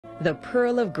The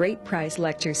Pearl of Great Price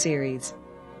Lecture Series,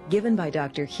 given by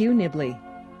Dr. Hugh Nibley.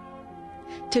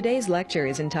 Today's lecture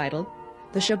is entitled,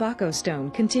 The Shabako Stone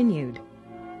Continued.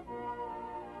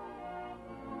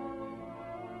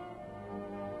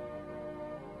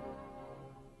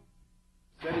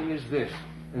 Setting is this,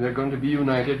 and they're going to be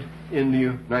united in the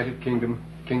United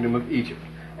Kingdom of Egypt.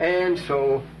 And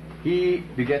so he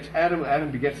begets Adam, Adam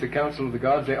begets the council of the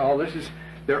gods.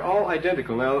 They're all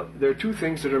identical. Now, there are two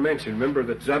things that are mentioned. Remember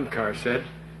that Zabkar said,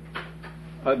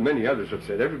 many others have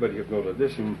said, everybody have noted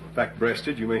this, in fact,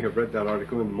 Breasted, you may have read that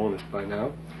article in Monist by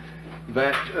now,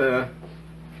 that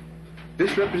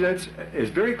this is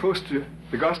very close to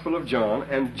the Gospel of John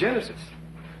and Genesis,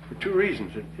 for two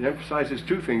reasons. It emphasizes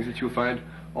two things that you'll find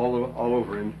all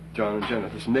over in John and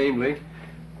Genesis, namely,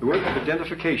 the word of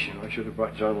identification. I should have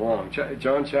brought John along.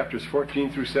 John chapters 14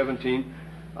 through 17,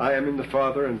 I am in the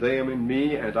Father, and they am in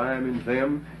me, and I am in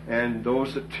them, and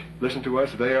those that listen to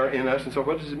us, they are in us. And so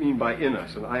what does it mean by in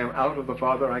us? And I am out of the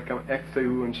Father, I come ek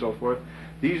theou, and so forth.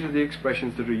 These are the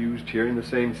expressions that are used here in the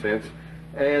same sense.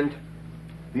 And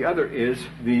the other is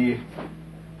the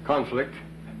conflict,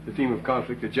 the theme of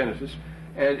conflict at Genesis,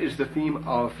 and is the theme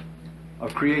of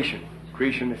creation.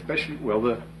 Creation especially,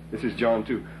 this is John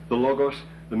 2, the Logos,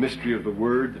 the mystery of the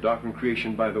Word, the doctrine of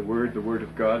creation by the Word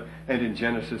of God, and in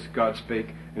Genesis, God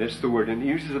spake, and it's the Word. And it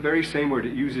uses the very same word.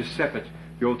 It uses sepet.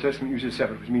 The Old Testament uses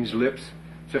sepet, which means lips,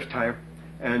 sephtai,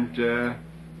 and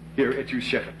here it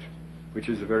uses shephet, which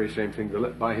is the very same thing,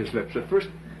 by his lips. But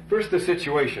first the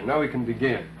situation. Now we can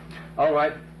begin. All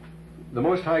right, the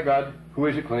Most High God, who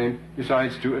is acclaimed,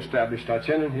 decides to establish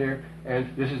Tachenin here,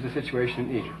 and this is the situation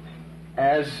in Egypt.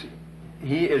 As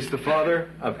he is the father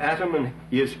of Adam, and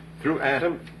he is, through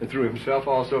Adam, and through himself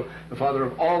also, the father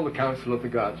of all the council of the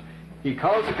gods. He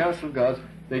calls the council of gods,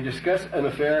 they discuss an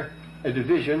affair, a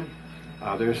division,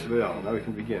 there's the bell, now we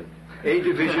can begin. A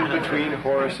division between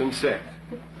Horus and Seth.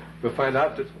 We'll find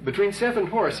out that between Seth and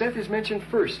Horus, Seth is mentioned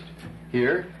first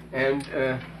here, and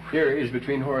here is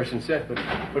between Horus and Seth,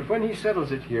 but when he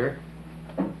settles it here,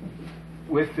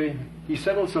 he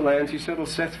settles the lands, he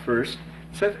settles Seth first.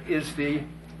 Seth is the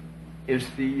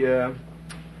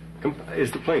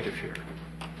plaintiff here.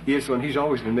 He is the one. He's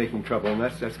always been making trouble, and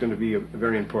that's going to be a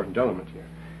very important element here.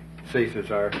 Seth is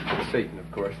Satan,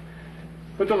 of course.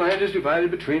 But the land is divided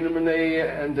between them, and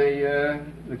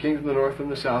the kings of the north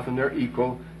and the south, and they're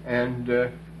equal. And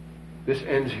this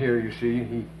ends here. You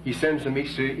see, he sends them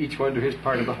each one to his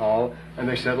part of the hall, and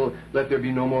they settle. Let there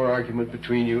be no more argument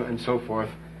between you, and so forth.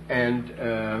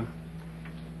 And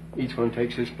each one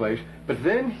takes his place. But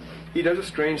then he does a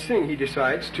strange thing. He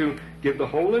decides to give the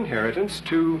whole inheritance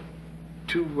to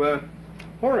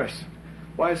Horus.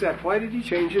 Why is that? Why did he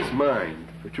change his mind?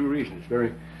 For two reasons,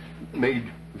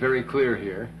 made very clear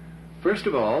here. First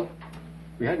of all,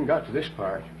 we hadn't got to this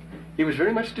part. He was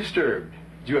very much disturbed.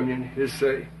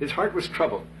 His heart was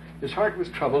troubled. His heart was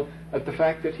troubled at the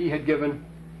fact that he had given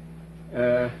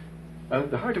the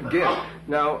heart of Geb.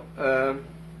 Now,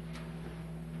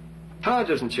 Ta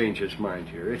doesn't change his mind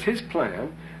here. It's his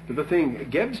plan. The thing,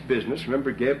 Geb's business,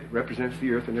 remember Geb represents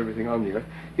the earth and everything on the earth,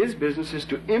 his business is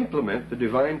to implement the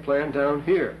divine plan down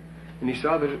here. And he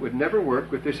saw that it would never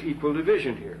work with this equal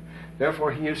division here.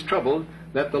 Therefore he is troubled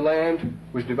that the land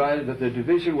was divided, that the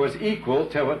division was equal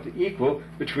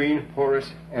between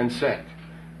Horus and Seth.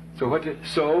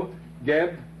 So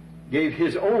Geb gave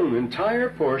his own entire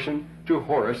portion to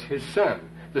Horus, his son,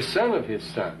 the son of his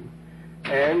son,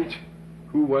 and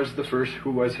who was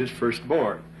his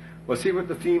firstborn. Well, see what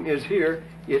the theme is here.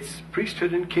 It's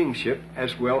priesthood and kingship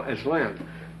as well as land.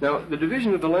 Now, the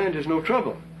division of the land is no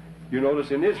trouble. You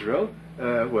notice in Israel,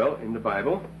 in the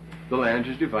Bible, the land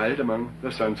is divided among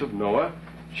the sons of Noah,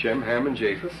 Shem, Ham, and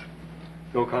Japheth.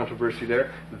 No controversy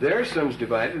there. Their sons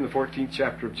divided in the 14th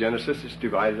chapter of Genesis. It's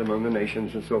divided among the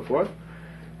nations and so forth.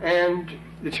 And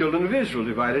the children of Israel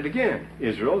divided again.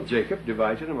 Israel, Jacob,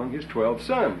 divided among his 12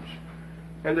 sons.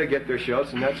 And they get their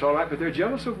shells, and that's all right. But they're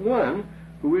jealous of one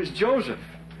who is Joseph.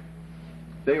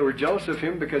 They were jealous of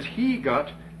him because he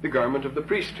got the garment of the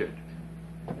priesthood.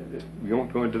 We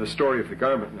won't go into the story of the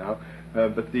garment now,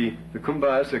 but the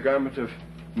kumbah is the garment of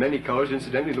many colors.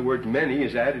 Incidentally, the word many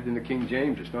is added in the King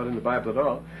James. It's not in the Bible at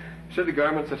all. It said the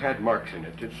garments that had marks in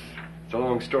it. It's a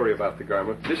long story about the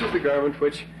garment. This is the garment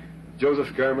which,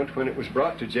 Joseph's garment, when it was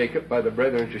brought to Jacob by the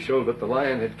brethren to show that the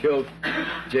lion had killed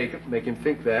Jacob, make him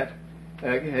think that,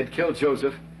 had killed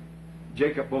Joseph,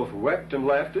 Jacob both wept and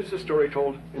laughed. This is a story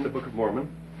told in the Book of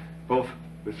Mormon. Both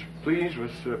was pleased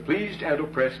and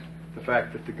oppressed. The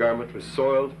fact that the garment was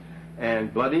soiled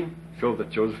and bloody showed that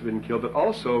Joseph had been killed, but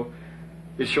also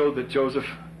it showed that Joseph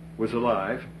was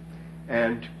alive.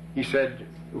 And he said,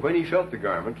 when he felt the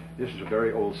garment, this is a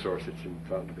very old source, it's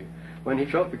found to be. When he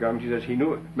felt the garment, he says he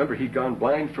knew it. Remember, he'd gone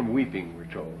blind from weeping, we're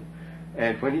told.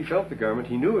 And when he felt the garment,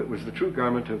 he knew it was the true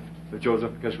garment of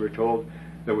Joseph, because we're told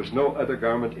there was no other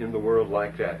garment in the world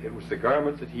like that. It was the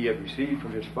garment that he had received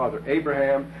from his father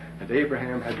Abraham, and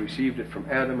Abraham had received it from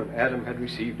Adam, and Adam had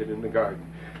received it in the garden.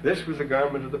 This was the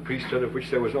garment of the priesthood, of which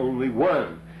there was only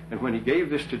one. And when he gave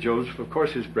this to Joseph, of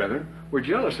course his brethren were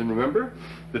jealous. And remember,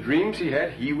 the dreams he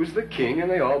had, he was the king,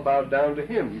 and they all bowed down to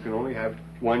him. You can only have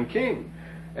one king.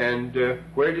 And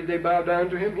where did they bow down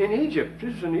to him? In Egypt.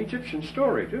 This is an Egyptian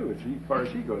story, too, as far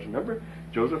as he goes. Remember,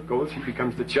 Joseph goes, he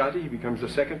becomes the chati, he becomes the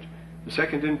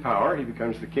second in power, he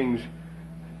becomes the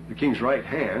king's right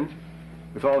hand.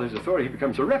 With all his authority, he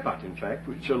becomes a repat, in fact,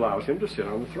 which allows him to sit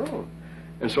on the throne.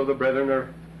 And so the brethren were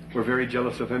very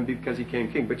jealous of him because he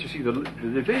became king. But you see, the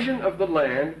division of the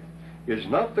land is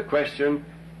not the question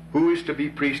who is to be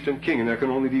priest and king, and there can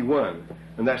only be one.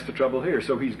 And that's the trouble here.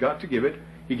 So he's got to give it.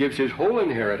 He gives his whole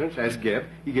inheritance as Geb.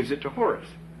 He gives it to Horus.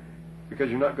 Because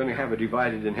you're not going to have a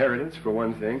divided inheritance, for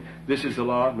one thing. This is the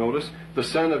law, notice, the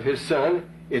son of his son.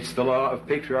 It's the law of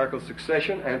patriarchal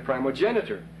succession and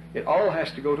primogeniture. It all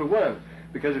has to go to one.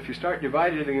 Because if you start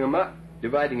dividing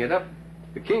it up,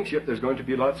 the kingship, there's going to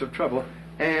be lots of trouble.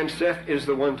 And Seth is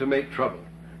the one to make trouble.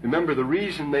 Remember, the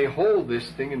reason they hold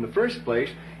this thing in the first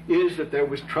place is that there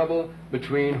was trouble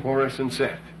between Horus and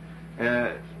Seth.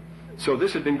 So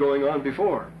this had been going on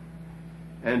before.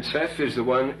 And Seth is the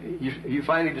one, he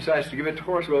finally decides to give it to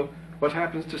Horus. Well, what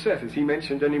happens to Seth? Is he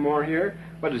mentioned anymore here?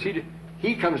 What does he do?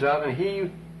 He comes out,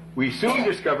 and we soon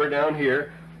discover down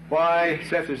here why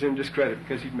Seth is in discredit,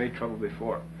 because he'd made trouble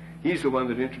before. He's the one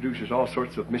that introduces all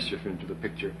sorts of mischief into the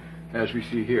picture, as we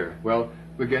see here. Well,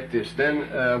 we get this.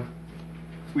 Then,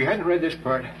 we hadn't read this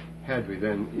part, had we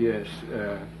then? Yes.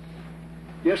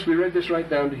 Yes, we read this right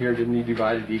down to here. Didn't he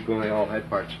divide it equal, and they all had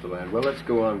parts of the land? Well, let's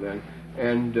go on then.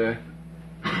 And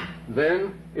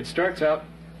then it starts out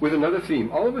with another theme.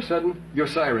 All of a sudden, the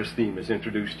Osiris theme is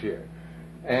introduced here.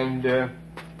 And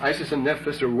Isis and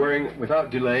Nephthys are wearing, without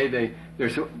delay, they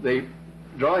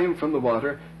draw him from the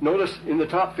water. Notice in the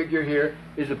top figure here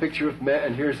is a picture of Meh,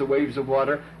 and here's the waves of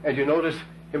water. And you notice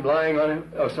him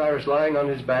Osiris lying on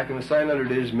his back, and the sign under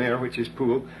it is Mer, which is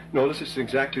pool. Notice it's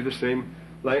exactly the same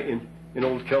in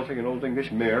Old Celtic and Old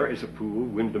English. Mer is a pool,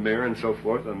 Windermere and so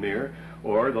forth, a mere,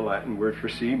 or the Latin word for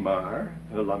sea, mar,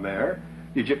 la mer.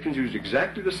 The Egyptians used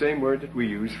exactly the same word that we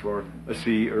use for a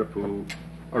sea or a pool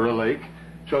or a lake.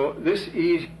 So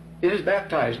it is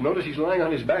baptized. Notice he's lying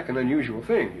on his back, an unusual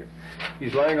thing here.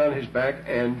 He's lying on his back,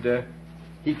 and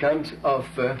he comes of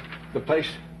the place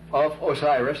of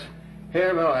Osiris.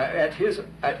 Here now, at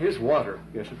his water.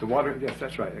 Yes, at the water. Yes,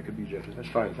 that's right. That could be Jeffrey. That's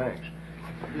fine. Thanks.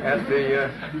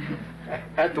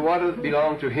 At the water that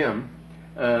belonged to him,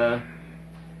 M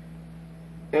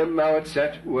Mawat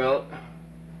Set. Well,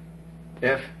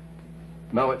 F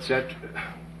Mawat Set,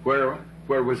 where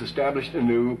was established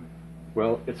anew.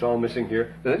 Well, it's all missing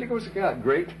here. But then it goes to God,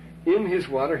 great in his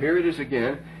water. Here it is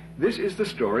again. This is the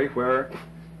story where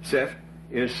Seth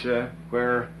is,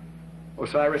 where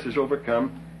Osiris is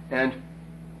overcome and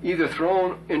either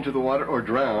thrown into the water or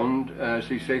drowned.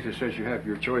 See, Satan says you have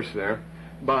your choice there,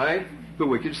 by the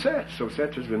wicked Seth. So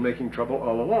Seth has been making trouble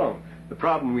all along. The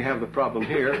problem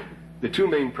here, the two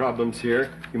main problems here,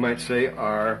 you might say,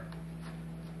 are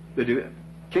the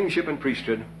kingship and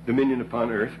priesthood, dominion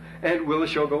upon earth, and will the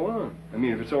show go on? I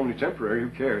mean, if it's only temporary, who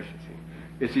cares?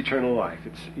 It's eternal life.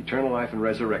 It's eternal life and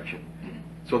resurrection.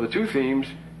 So the two themes,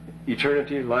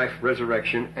 eternity, life,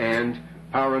 resurrection, and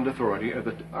power and authority,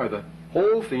 are the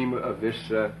whole theme of this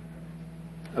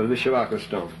of the Shabako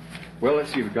stone. Well,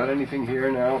 let's see. We've got anything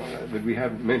here now that we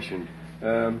haven't mentioned.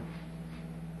 The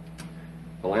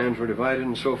lands were divided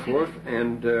and so forth,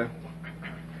 and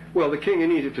well, the king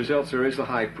in Egypt, as elsewhere, is the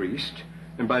high priest,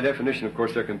 and by definition, of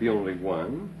course, there can be only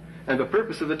one. And the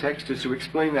purpose of the text is to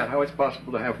explain that, how it's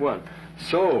possible to have one.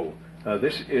 So,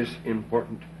 this is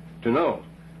important to know,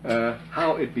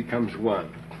 how it becomes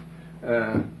one.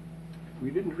 We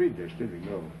didn't read this, did we?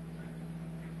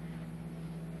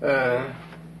 No.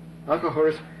 Uncle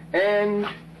Horus, and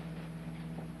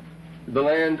the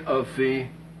land of the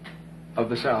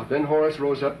south. Then Horus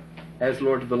rose up as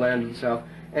lord of the land of the south,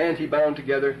 and he bound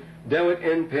together Dewit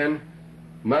En Pen,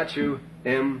 Machu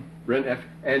Em Ren F,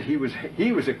 and he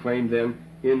was acclaimed then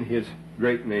in his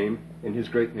great name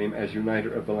as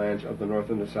uniter of the lands of the north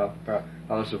and the south,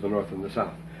 house of the north and the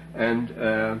south. And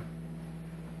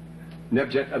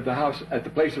Nebjet of the house at the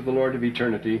place of the Lord of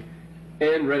eternity,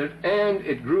 and read it, and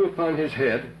it grew upon his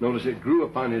head. Notice it grew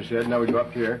upon his head. Now we go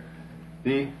up here.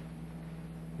 The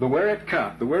The Weret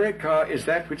Ka. The Weret Ka is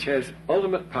that which has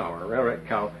ultimate power. Weret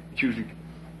Ka, it's usually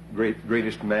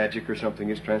greatest magic or something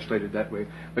is translated that way.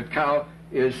 But Ka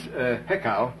is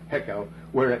Hekau,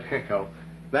 Weret Hekau,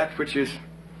 that which is,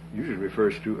 usually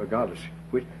refers to a goddess,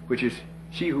 which is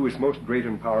she who is most great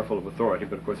and powerful of authority,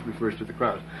 but of course it refers to the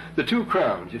crowns. The two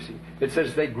crowns, you see, it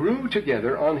says they grew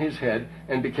together on his head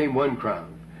and became one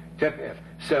crown. Teph.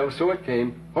 So it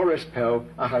came, Horus Pel,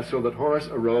 so that Horus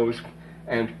arose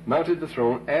and mounted the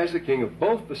throne as the king of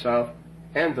both the south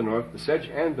and the north, the sedge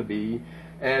and the bee,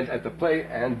 and at the play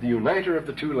and the uniter of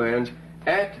the two lands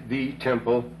at the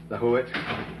temple, the Hoet,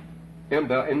 in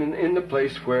the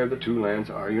place where the two lands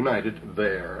are united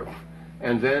there.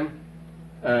 And then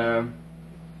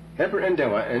Heber and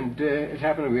Dewa, and it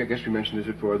happened, I guess we mentioned this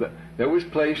before, that there was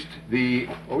placed there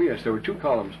were two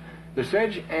columns. The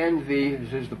sedge and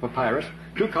this is the papyrus,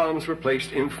 two columns were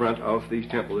placed in front of the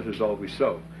temple. This is always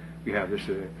so. We have this,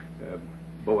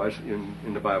 Boaz,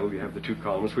 in the Bible, we have the two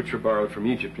columns, which were borrowed from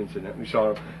Egypt, incidentally.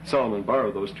 Solomon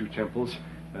borrowed those two temples.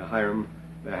 Hiram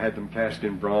had them cast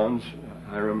in bronze,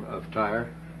 Hiram of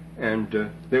Tyre, and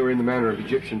they were in the manner of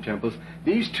Egyptian temples.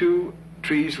 These two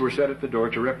trees were set at the door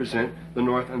to represent the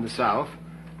north and the south,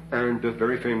 and a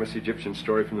very famous Egyptian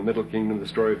story from the Middle Kingdom, the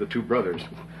story of the two brothers,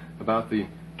 about the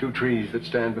two trees that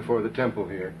stand before the temple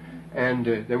here. And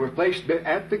they were placed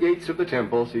at the gates of the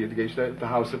temple, see, the gates of the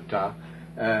house of Ptah.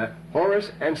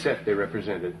 Horus and Seth they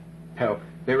represented.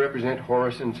 They represent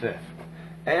Horus and Seth.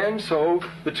 And so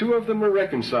the two of them were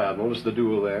reconciled. Notice the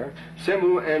dual there.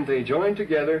 Semu, and they joined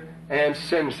together, and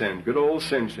Sensen, good old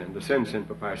Sensen, the Sensen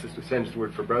papyrus. The Sen is the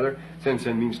word for brother.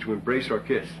 Sensen means to embrace or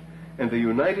kiss. And they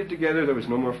united together. There was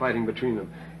no more fighting between them.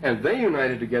 And they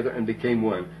united together and became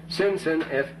one. Sensen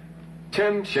F.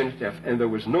 Tem Shentef, and there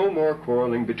was no more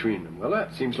quarreling between them. Well,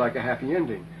 that seems like a happy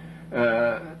ending.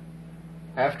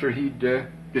 After he'd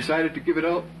decided to give it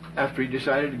all,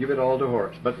 to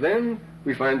Horus. But then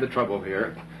we find the trouble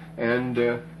here,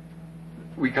 and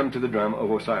we come to the drama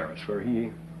of Osiris, where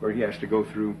he has to go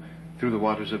through the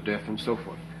waters of death and so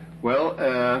forth. Well,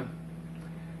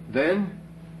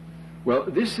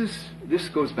 this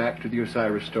goes back to the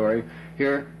Osiris story.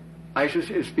 Here, Isis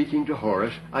is speaking to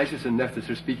Horus. Isis and Nephthys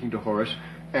are speaking to Horus,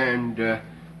 and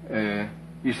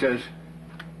he says,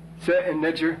 Se and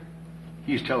Nedger,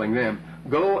 he's telling them,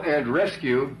 go and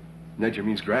rescue. Nedger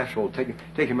means grass hold. Take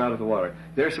him out of the water.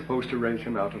 They're supposed to raise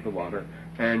him out of the water,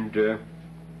 and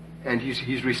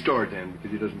he's restored then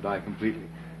because he doesn't die completely.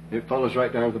 It follows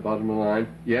right down to the bottom of the line.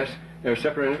 Yes, they're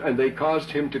separated, and they caused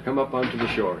him to come up onto the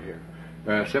shore here.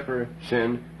 Separate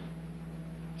sin,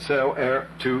 so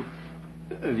to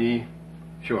the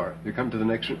shore. They come to the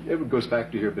next one. It goes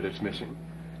back to here, but it's missing.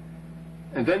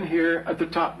 And then here at the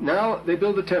top, now they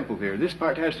build a temple here. This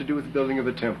part has to do with the building of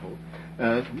a temple.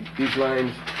 These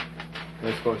lines,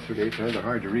 I suppose they're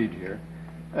hard to read here.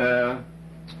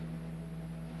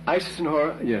 Isis and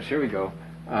Horus, yes, here we go.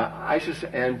 Isis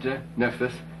and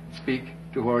Nephthys speak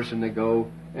to Horus, and they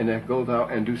go thou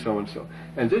and do so and so.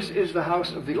 And this is the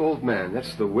house of the old man.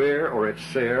 That's the Wer, or it's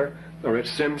Ser, or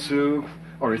it's Semsu,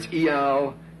 or it's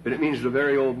Ial, but it means the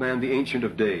very old man, the Ancient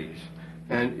of Days.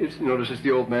 And notice it's the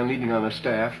old man leaning on a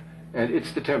staff, and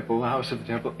it's the temple, the house of the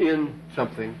temple, in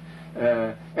something.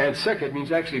 And Sekhet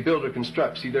means actually build or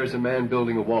construct. See, there's a man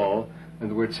building a wall,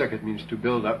 and the word Sekhet means to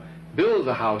build up. Build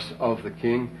the house of the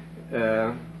king.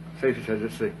 Satan says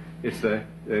it's the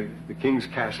king's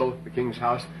castle, the king's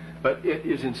house, but it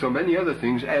is in so many other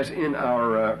things, as in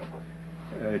our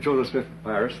Joseph Smith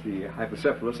papyrus, the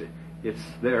Hypocephalus. It's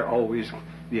there always,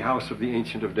 the house of the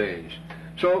Ancient of Days.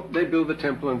 So they build the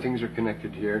temple, and things are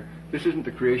connected here. This isn't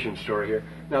the creation story here.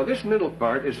 Now this middle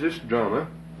part is this drama.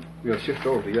 We'll shift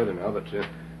over to the other now, but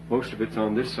most of it's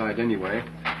on this side anyway.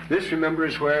 This, remember,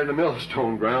 is where the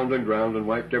millstone ground and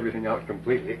wiped everything out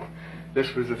completely.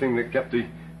 This was the thing that kept the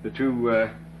two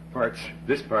parts,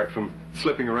 this part, from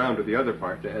slipping around to the other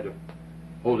part. They had to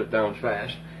hold it down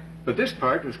fast. But this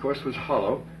part, of course, was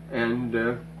hollow,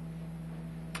 and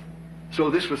so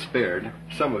this was spared.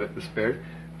 Some of it was spared.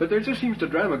 But there just seems a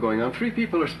drama going on. Three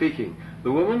people are speaking.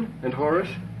 The woman and Horus,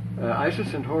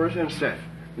 Isis and Horus and Seth.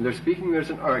 And they're speaking, there's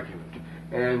an argument.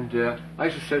 And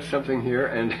Isis says something here,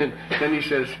 and then he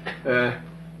says, Yipit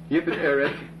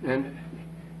Eret, and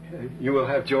you will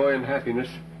have joy and happiness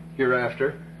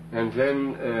hereafter. And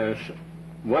then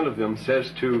one of them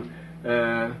says to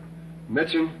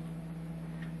Mechen,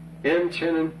 Em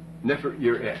Chenin Nefer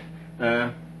Yireh.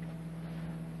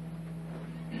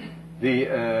 The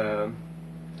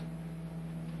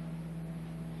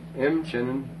M.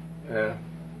 Chenin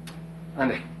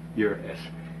Anek Yireh.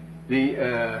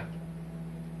 Well,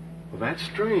 that's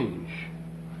strange.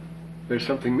 There's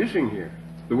something missing here.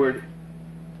 The word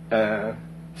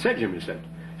sejim is that.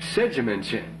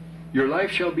 Sejimenchen. Your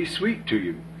life shall be sweet to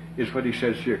you, is what he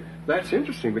says here. That's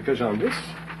interesting because on this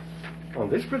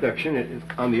production,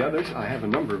 on the others, I have a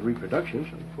number of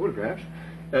reproductions of photographs.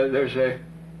 There's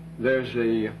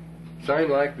a sign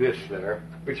like this there,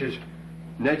 which is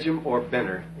Nejim or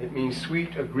Benner. It means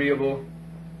sweet, agreeable,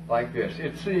 like this.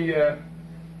 It's the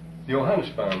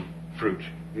Johannesbaum fruit.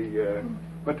 The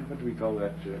what do we call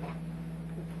that?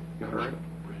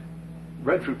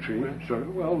 Breadfruit tree. Sort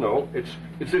of. Well, no, it's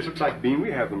this looks like bean.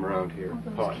 We have them around here.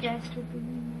 Pods.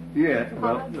 Yeah,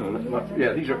 well, no, not,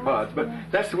 yeah, these are pods, but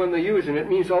that's the one they use, and it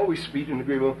means always sweet and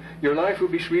agreeable. Your life will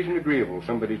be sweet and agreeable,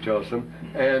 somebody tells them,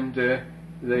 and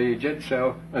the jet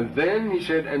cell, and then he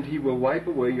said, and he will wipe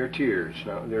away your tears.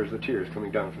 Now, there's the tears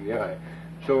coming down from the eye.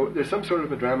 So there's some sort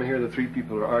of a drama here. The three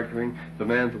people are arguing, the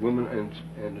man, the woman,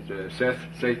 and Seth,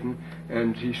 Satan,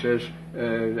 and he says,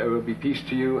 there will be peace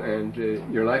to you, and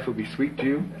your life will be sweet to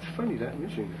you. That's funny, that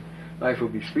missing. Life will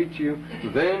be sweet to you.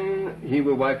 Then he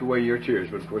will wipe away your tears,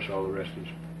 but of course all the rest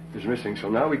is missing. So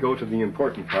now we go to the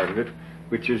important part of it,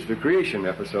 which is the creation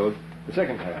episode, the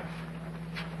second half.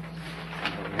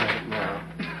 Now,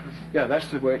 yeah, that's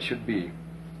the way it should be.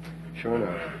 Sure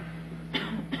enough.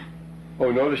 Oh,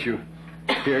 notice here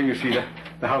you see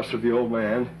the house of the old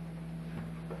man,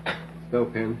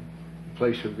 Belpin, the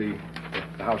place of the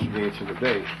house of the Ancient of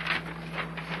Days.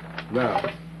 Now,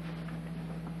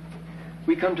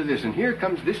 we come to this, and here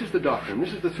comes, this is the doctrine,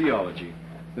 this is the theology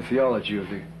of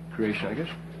the creation, I guess.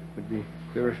 Would be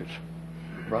clear if it's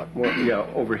brought more, yeah,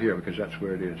 over here, because that's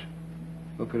where it is.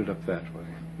 We'll put it up that way,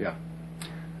 yeah.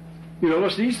 You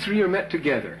notice these three are met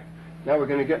together. Now we're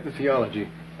going to get the theology.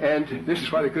 And this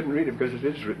is why they couldn't read it, because it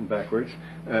is written backwards.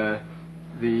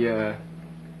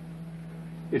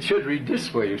 It should read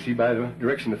this way, you see, by the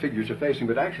direction the figures are facing,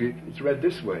 but actually it's read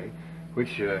this way,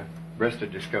 which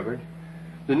Breasted discovered.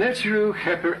 The Netzru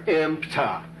Heper Em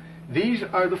Ptah. These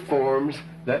are the forms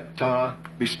that Ptah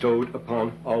bestowed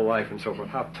upon all life and so forth.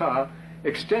 How Ptah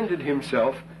extended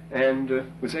himself and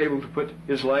was able to put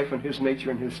his life and his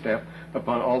nature and his stamp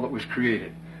upon all that was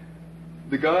created.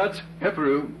 The gods,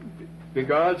 Heperu, the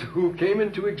gods who came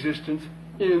into existence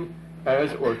in,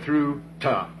 as, or through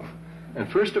Ptah. And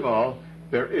first of all,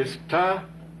 there is Ptah,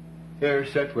 there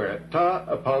set where? Ptah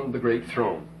upon the great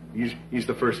throne. He's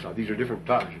the first Ptah. These are different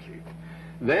Ptahs, you see.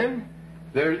 Then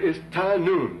there is Ptah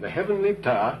Nun, the heavenly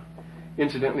Ptah.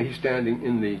 Incidentally, he's standing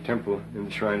in the temple, in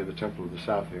the shrine of the temple of the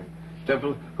south here.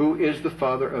 Temple, who is the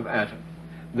father of Atom.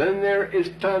 Then there is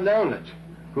Ptah Naunet,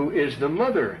 who is the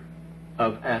mother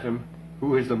of Atom,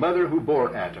 who is the mother who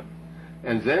bore Atom.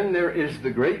 And then there is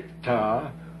the great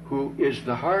Ptah, who is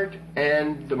the heart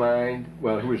and the mind,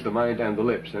 well, who is the mind and the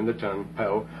lips and the tongue,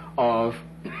 Pel, of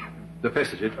the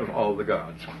Pesidit of all the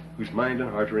gods, whose mind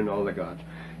and heart are in all the gods.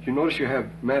 You notice you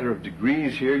have matter of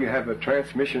degrees here. You have a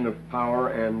transmission of power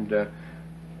and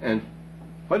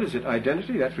what is it?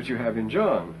 Identity? That's what you have in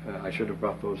John. I should have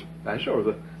brought those back. Or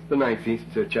the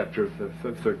 19th chapter of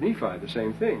the third Nephi, the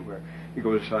same thing, where he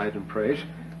goes aside and prays,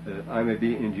 I may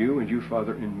be in you, and you,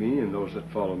 Father, in me, and those that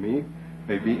follow me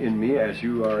may be in me as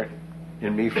you are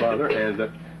in me, Father, and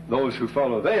that those who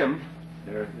follow them,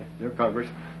 their converts,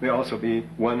 may also be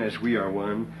one as we are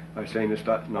one. I'm saying this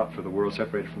not for the world,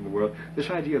 separated from the world. This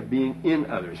idea of being in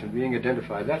others and being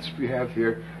identified, that's what we have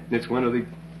here, and it's one of the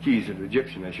keys of the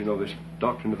Egyptian, as you know, this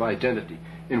doctrine of identity.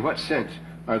 In what sense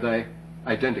are they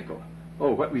identical?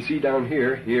 Oh, what we see down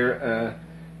here,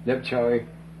 Nebchawi,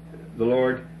 the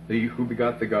Lord, who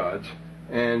begot the gods,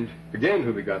 and again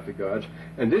who begot the gods,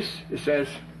 and this, it says,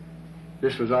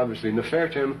 this was obviously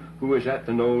Nefertim, who is at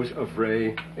the nose of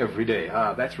Re every day.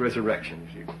 Ah, that's resurrection,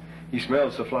 you see. He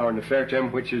smells the flower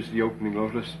Nefertim, which is the opening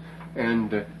lotus,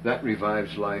 and that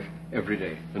revives life every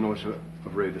day, the nose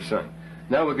of Re, the sun.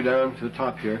 Now we'll go down to the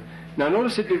top here. Now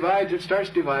notice it starts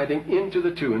dividing into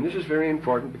the two, and this is very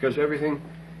important because everything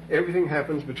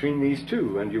happens between these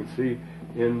two, and you'll see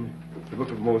in the book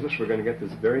of Moses we're going to get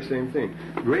this very same thing.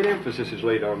 Great emphasis is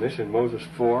laid on this in Moses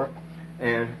 4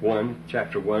 and 1,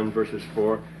 chapter 1, verses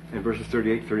 4 and verses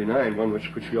 38, 39, one which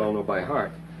we all know by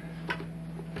heart.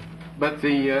 But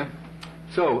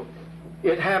so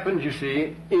it happened, you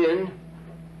see,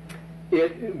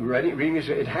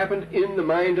 it happened in the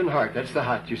mind and heart. That's the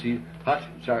hut, you see. Hut,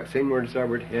 same word as our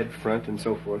word, head, front, and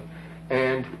so forth.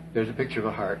 And there's a picture of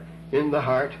a heart. In the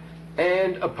heart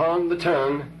and upon the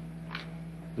tongue,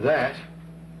 that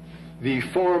the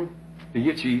form, the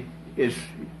yichi, is,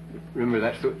 remember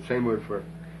that's the same word for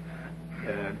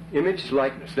image,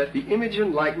 likeness. That the image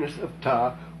and likeness of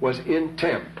Ptah was in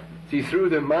Tem. See, through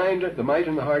the might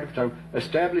and the heart of tongue,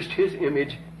 established his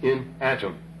image in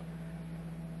Atom.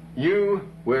 you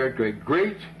were great.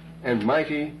 Great and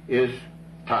mighty is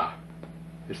Ta.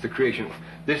 It's the creation.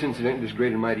 This incident is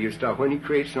great and mighty is Ta. When he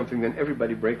creates something, then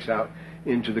everybody breaks out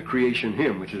into the creation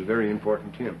hymn, which is a very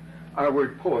important hymn. Our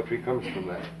word poetry comes from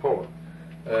that, poem.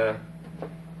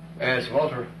 As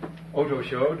Walter Otto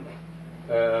showed,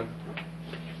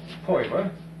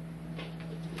 poema,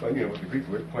 well, you know what the Greek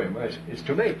word poema is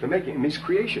to make. The making means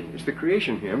creation. It's the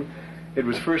creation hymn. It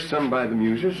was first sung by the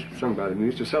Muses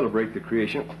to celebrate the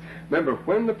creation. Remember,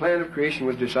 when the plan of creation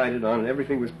was decided on and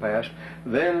everything was passed,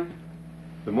 then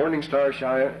the morning stars,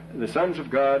 the sons of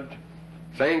God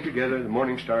sang together, the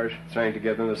morning stars sang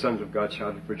together, and the sons of God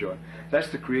shouted for joy. That's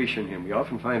the creation hymn. We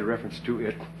often find a reference to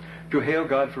it, to hail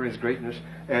God for his greatness,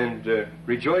 and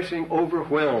rejoicing,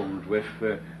 overwhelmed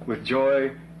with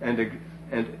joy and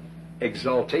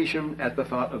exaltation at the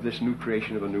thought of this new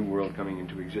creation of a new world coming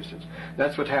into existence.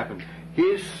 That's what happened.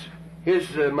 His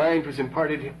mind was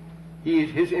imparted.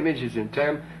 His image is in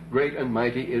Tam. Great and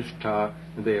mighty is Ta,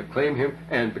 and they acclaim him.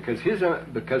 And because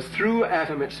through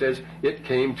Adam, it says, it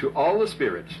came to all the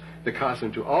spirits, the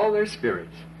cosmos, to all their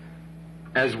spirits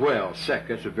as well. Sek,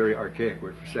 that's a very archaic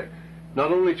word for sek.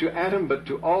 Not only to Adam, but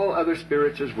to all other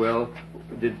spirits as well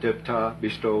did Ta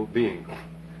bestow being.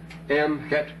 Em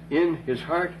kept in his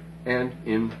heart and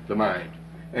in the mind,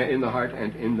 in the heart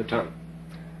and in the tongue.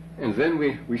 And then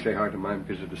we say heart and mind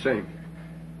because they're the same.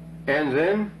 And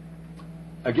then,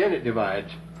 again it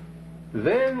divides.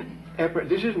 Then,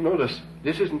 this isn't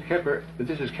Heper, but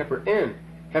this is Heper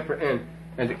N.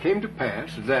 And it came to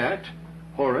pass that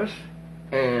Horus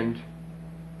and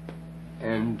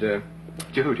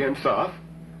Jehuti and Thoth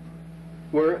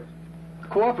were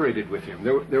cooperated with him.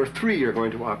 There were three you're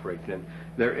going to operate then.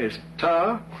 There is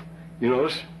Ta, you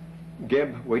notice,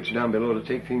 Geb waits down below to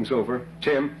take things over.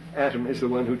 Tem, Atom, is the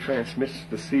one who transmits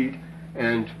the seed.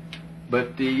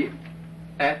 But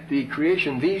at the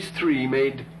creation, these three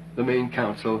made the main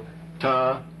council: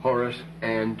 Ta, Horus,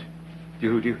 and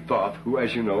Jehuti, Thoth, who,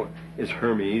 as you know, is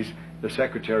Hermes, the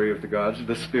secretary of the gods,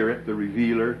 the spirit, the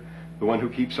revealer, the one who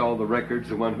keeps all the records,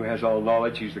 the one who has all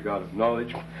knowledge. He's the god of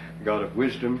knowledge, the god of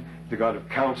wisdom, the god of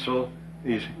counsel.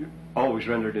 He's always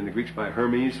rendered in the Greeks by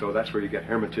Hermes, so that's where you get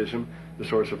Hermetism, the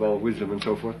source of all wisdom and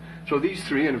so forth. So these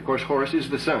three, and of course Horus is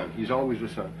the sun. He's always the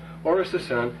sun. Horus the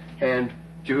sun, and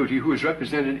Jehuti, who is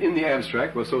represented in the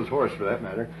abstract, well, so is Horus for that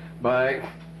matter, by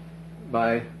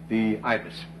the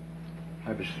ibis.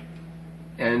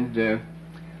 And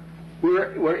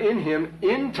we're in him,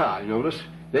 in Ta. Notice,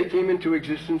 they came into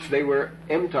existence, they were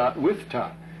Emta with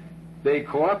Ta. They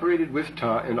cooperated with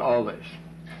Ta in all this.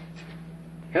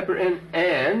 Heper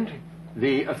and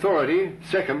the authority,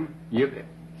 Sechem,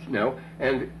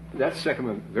 and that's Sechem,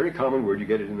 a very common word. You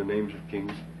get it in the names of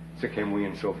kings, Sekemwi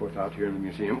and so forth out here in the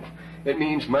museum. It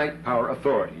means might, power,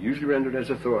 authority, usually rendered as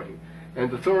authority.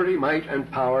 And authority, might,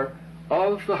 and power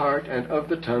of the heart and of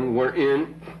the tongue were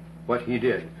in what he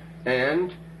did.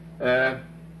 And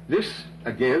this,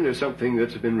 again, is something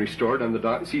that's been restored on the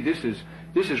document. See, this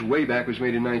is way back, was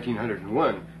made in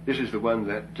 1901. This is the one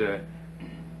that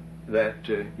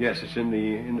yes, it's in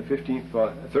the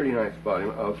 39th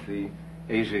volume of the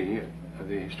AZ, the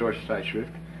Historische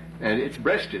Zeitschrift, and it's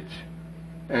breasted.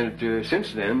 And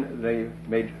since then, they've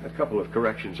made a couple of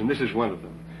corrections, and this is one of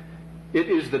them. It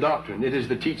is the doctrine, it is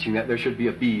the teaching that there should be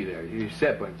a B there. He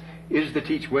said, but is the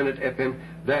teach when it epim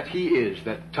that he is,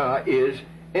 that Ta is,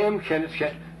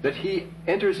 chenet, that he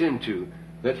enters into,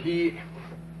 that he,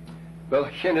 well,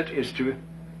 chenet is to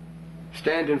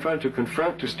stand in front, to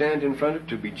confront, to stand in front of,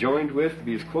 to be joined with, to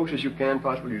be as close as you can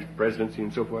possibly, use presidency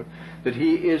and so forth, that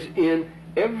he is in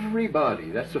every body,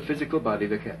 that's the physical body,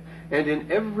 and in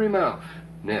every mouth,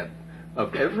 Neb,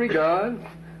 of every god,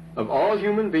 of all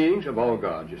human beings, of all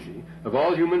gods, you see, of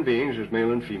all human beings, there's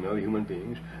male and female human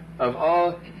beings, of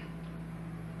all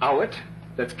awit,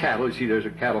 that's cattle, you see there's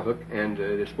a cattle hook, and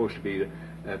there's supposed to be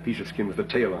a piece of skin with a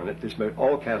tail on it. This meant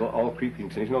all cattle, all creeping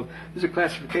things. No, this is a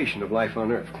classification of life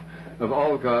on earth. Of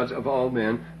all gods, of all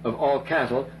men, of all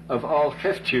cattle, of all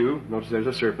heftu, notice there's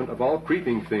a serpent, of all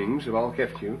creeping things, of all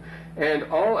heftu, and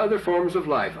all other forms of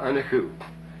life, anahu.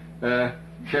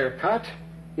 Kerkat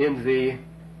in the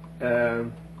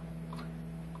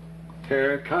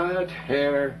Kerkat,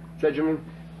 hair, Sejaman,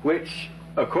 which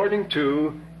according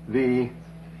to the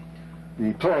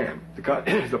plan,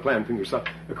 the plan finger stuff,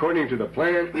 according to the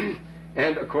plan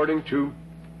and according to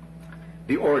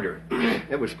the order.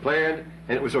 It was planned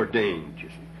and it was ordained, you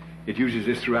see. It uses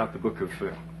this throughout the book of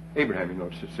Abraham, you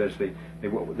notice. It says they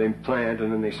planned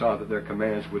and then they saw that their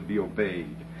commands would be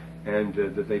obeyed. And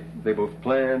that they both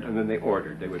planned and then they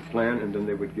ordered. They would plan and then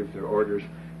they would give their orders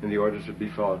and the orders would be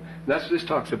followed. And that's what this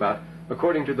talks about.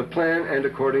 according to the plan and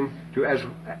according to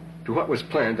what was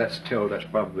planned. That's till, that's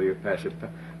probably a passive,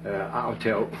 I'll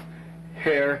tell,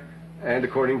 hair, and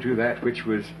according to that which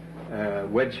was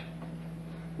wedge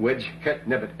ket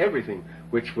nebbit, everything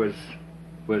which was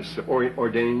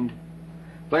ordained,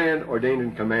 planned, ordained,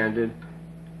 and commanded,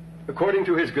 according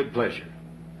to his good pleasure.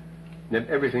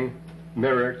 Everything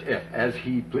merit as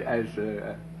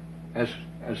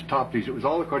top pleased. It was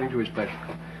all according to his pleasure.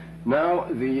 Now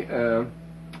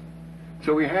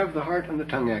so we have the heart and the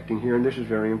tongue acting here, and this is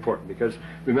very important because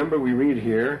remember we read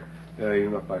here,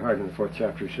 not by heart in the 4th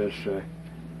chapter, it says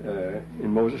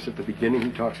in Moses at the beginning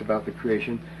he talks about the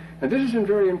creation, and this is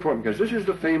very important because this is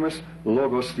the famous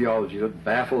Logos theology that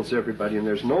baffles everybody, and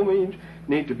there's no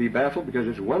need to be baffled because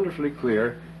it's wonderfully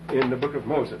clear in the book of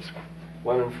Moses,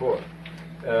 1 and 4.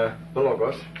 The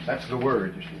Logos, that's the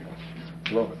word, you see.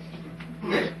 Logos.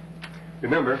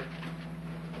 Remember,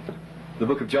 the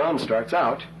book of John starts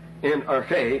out in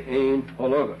arche, ein ho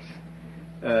logos.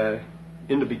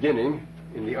 In the beginning,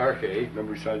 in the arche,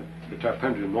 remember we said the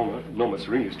tarpendra nomos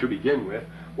reus, to begin with,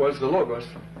 was the Logos.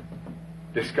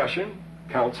 Discussion,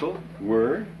 counsel,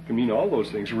 word, can mean all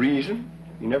those things. Reason,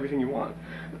 mean everything you want.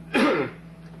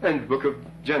 And the book of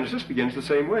Genesis begins the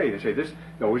same way. They say this,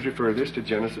 they always refer this to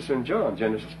Genesis and John.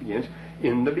 Genesis begins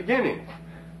in the beginning.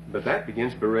 But that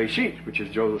begins Bereshit, which is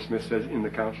Joseph Smith says in the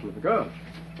council of the gods.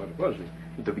 That's what it was.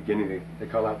 At the beginning they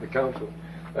call out the council.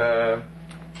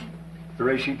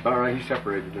 Bereshit, bara, he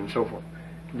separated, and so forth.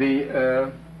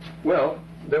 Well,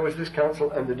 there was this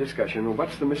council and the discussion. Well,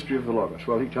 what's the mystery of the Logos?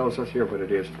 Well, he tells us here what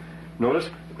it is. Notice,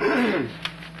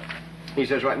 he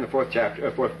says right in the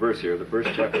 4th verse here, the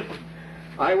 1st chapter,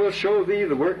 I will show thee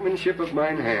the workmanship of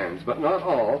mine hands, but not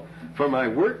all, for my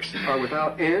works are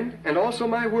without end, and also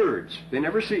my words. They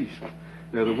never cease.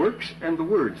 They're the works and the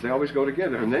words. They always go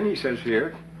together. And then he says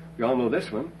here, we all know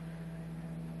this one,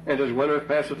 and as one earth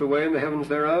passeth away and the heavens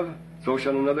thereof, so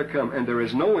shall another come. And there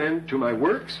is no end to my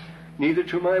works, neither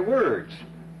to my words.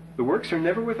 The works are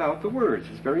never without the words.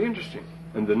 It's very interesting.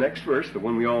 And the next verse, the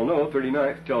one we all know,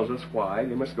 39th, tells us why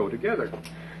they must go together.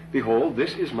 Behold,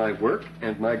 this is my work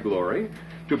and my glory,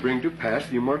 to bring to pass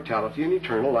the immortality and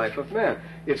eternal life of man.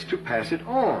 It's to pass it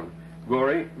on.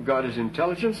 Glory, God is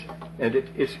intelligence, and it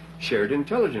is shared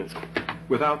intelligence.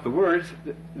 Without the words,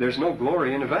 there's no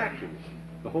glory in a vacuum.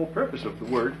 The whole purpose of the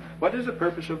word, what is the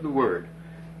purpose of the word?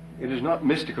 It is not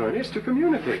mystical, and it's to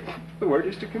communicate. The word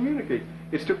is to communicate.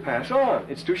 It's to pass on.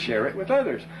 It's to share it with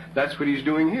others. That's what he's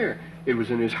doing here. It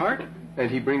was in his heart, and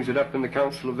he brings it up in the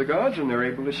council of the gods, and they're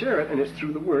able to share it, and it's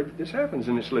through the word that this happens,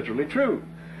 and it's literally true.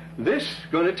 This is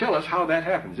going to tell us how that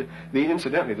happens.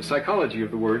 Incidentally, the psychology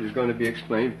of the word is going to be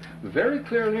explained very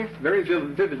clearly, very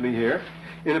vividly here,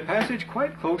 in a passage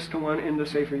quite close to one in the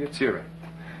Sefer Yetzirah.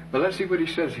 But let's see what he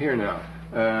says here now.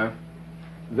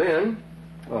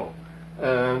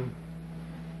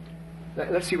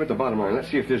 Let's see what the bottom line, let's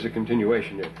see if there's a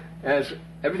continuation here. As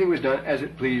everything was done as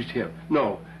it pleased him.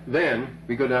 No, then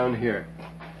we go down here.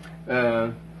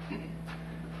 The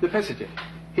Pesachim.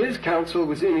 His counsel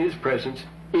was in his presence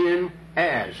in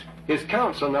as. His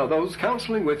counsel, now those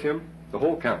counseling with him, the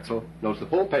whole council, knows the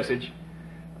whole passage,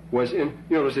 was in,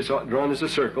 you notice it's drawn as a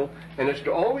circle, and it's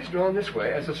always drawn this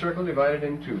way, as a circle divided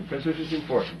in two, because this is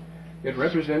important. It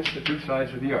represents the two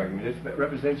sides of the argument. It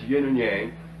represents yin and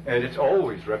yang, and it's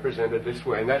always represented this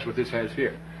way, and that's what this has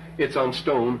here. It's on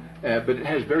stone, but it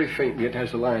has very faintly, it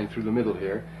has a line through the middle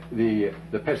here, the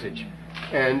passage.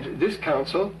 And this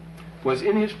counsel was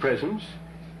in his presence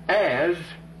as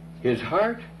his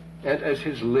heart and as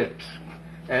his lips,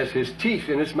 as his teeth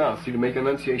in his mouth, see, to make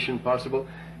enunciation possible,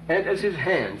 and as his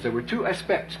hands. There were two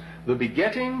aspects, the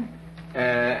begetting,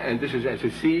 and this is as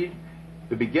his seed,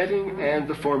 the begetting and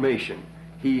the formation.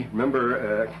 He,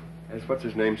 remember, as what's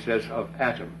his name says of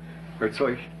Adam,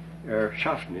 erzeugt.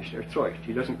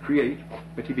 He doesn't create,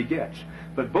 but he begets.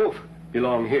 But both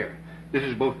belong here. This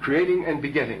is both creating and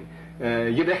begetting.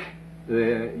 Yibech,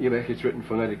 Yibech is written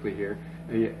phonetically here.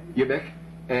 Yibech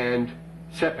and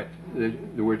sepet,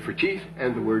 the word for teeth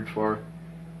and the word for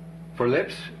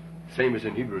lips, same as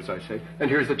in Hebrew, as I say. And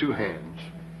here's the two hands.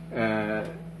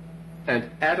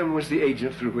 And Adam was the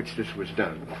agent through which this was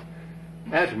done.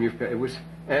 Adam, it was,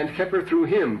 and Keper, through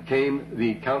him came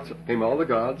the council, came all the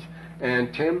gods,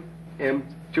 and Tem, M,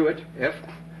 Tuet, F,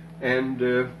 and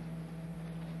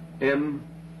M,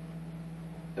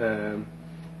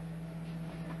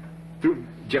 through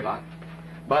Jebat,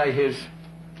 by his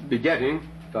begetting,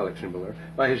 phallic symbol there,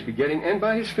 by his begetting and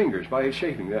by his fingers, by his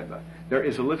shaping. There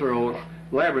is a literal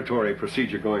laboratory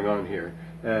procedure going on here.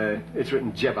 It's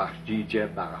written Jebach,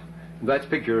 G-Jebach. That's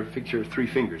picture of three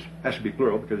fingers. Has to be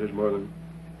plural because there's more than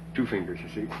two fingers, you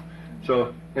see.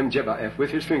 So M-Jeba'ef with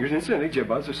his fingers. Incidentally,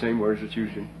 Jeba is the same word that's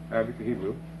used in Arabic and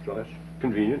Hebrew, so that's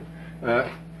convenient.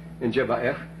 And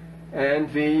Jeba'ef.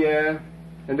 And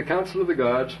the council of the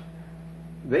gods,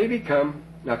 they become,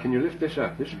 now can you lift this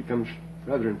up? This becomes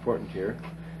rather important here.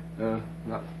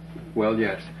 Well,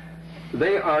 yes.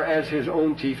 They are as his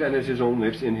own teeth and as his own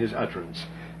lips in his utterance.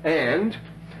 And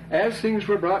as things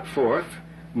were brought forth,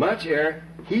 much ere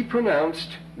he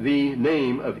pronounced the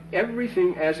name of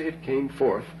everything as it came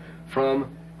forth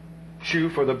from Shu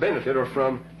for the benefit, or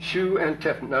from Shu and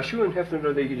Tefnut. Now, Shu and Tefnut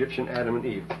are the Egyptian Adam and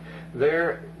Eve.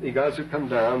 They're the gods who come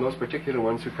down, those particular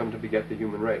ones who come to beget the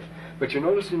human race. But you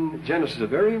notice in Genesis, a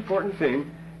very important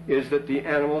thing is that the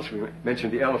animals, we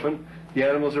mentioned the elephant, the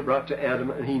animals are brought to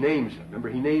Adam and he names them. Remember,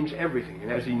 he names everything.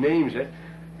 And as he names it,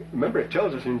 remember it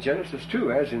tells us in Genesis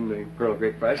 2, as in the Pearl of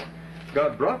Great Price,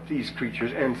 God brought these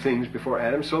creatures and things before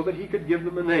Adam so that he could give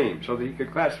them a name, so that he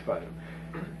could classify them.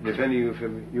 And if any of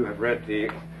you have read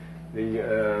the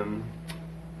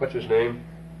what's his name?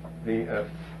 The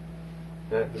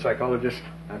psychologist,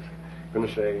 I'm going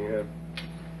to say,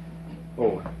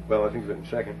 oh, well, I think of it in a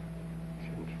second.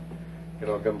 Shouldn't get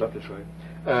all gummed up this way.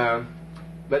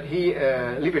 But he,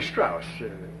 Levi Strauss,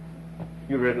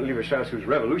 you read Levi Strauss, who's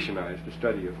revolutionized the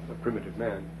study of primitive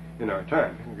man in our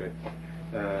time.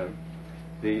 Okay.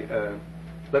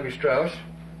 Levi Strauss,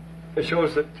 it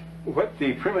shows that what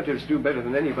the primitives do better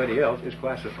than anybody else is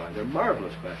classify. They're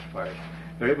marvelous classifiers.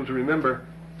 They're able to remember.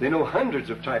 They know hundreds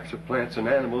of types of plants and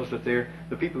animals that the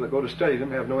people that go to study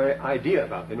them have no idea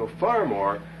about. They know far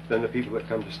more than the people that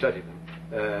come to study them.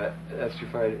 That's you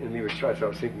find in Levi Strauss. I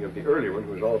was thinking of the earlier one,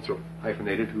 who was also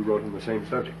hyphenated, who wrote on the same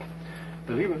subject.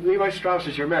 Levi Strauss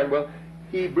is your man. Well,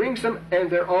 he brings them, and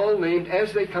they're all named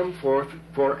as they come forth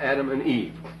for Adam and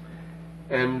Eve.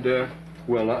 And,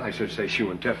 well, I should say Shu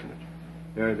and Tefnut.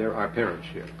 They're our parents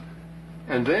here.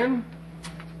 And then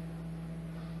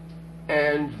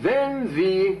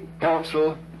the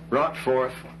council brought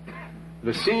forth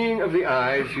the seeing of the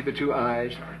eyes, see the two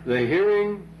eyes, the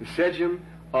hearing, the sejim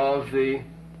of the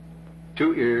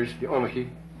two ears, the onachi,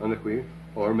 onakwi,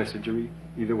 or messageri,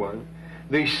 either one.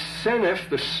 The senef,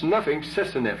 the snuffing,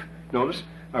 sesenef. Notice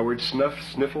our word snuff,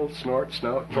 sniffle, snort,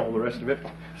 snout, and all the rest of it,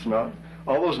 snot.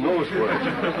 All those nose words.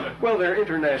 Well, they're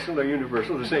international, they're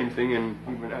universal, the same thing in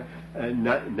Hebrew.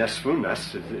 Nesfun,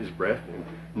 nas is breath, and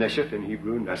neshef in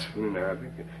Hebrew, nesfun in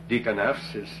Arabic.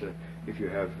 Dikanafs is if you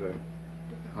have a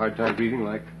hard time breathing,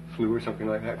 like flu or something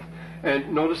like that.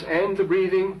 And notice, and the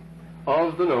breathing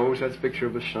of the nose, that's a picture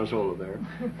of the schnozola there.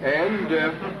 And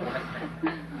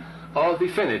of the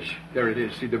fenage, there it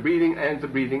is. See, the breathing and the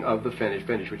breathing of the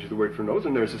fenage, which is the word for nose,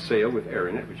 and there's a sail with air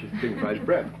in it, which signifies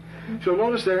breath. So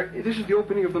notice there, this is the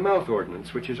opening of the mouth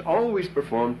ordinance, which is always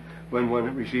performed when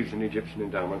one receives an Egyptian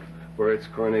endowment, whether it's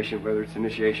coronation, whether it's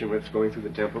initiation, whether it's going through the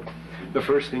temple. The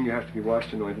first thing, you have to be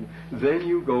washed, anointed. Then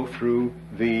you go through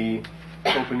the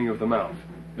opening of the mouth,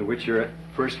 in which you're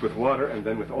first with water and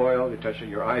then with oil. You touch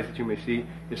your eyes that you may see.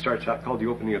 It starts out called the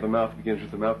opening of the mouth. It begins with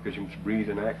the mouth because you must breathe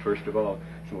and act first of all.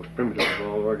 It's the most primitive of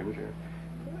all organs here.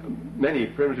 Many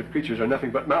primitive creatures are nothing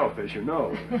but mouth, as you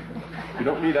know. You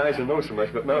don't need eyes and nose so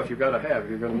much, but mouth you've got to have if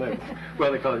you're going to live.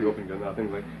 Well, they call it the opening of the mouth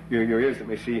anyway. Your ears that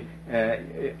may see,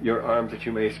 your arms that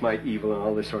you may smite evil and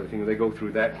all this sort of thing. They go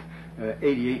through that.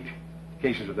 88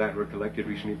 cases of that were collected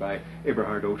recently by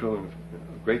Eberhard Otto, and a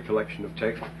great collection of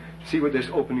text. To see what this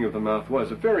opening of the mouth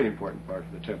was, a very important part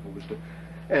of the temple was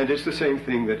and it's the same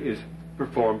thing that is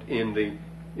performed in the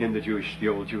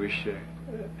old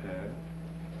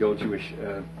Jewish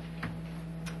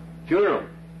funeral.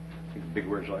 Big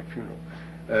words like funeral.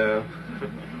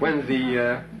 When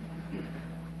the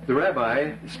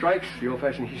rabbi strikes the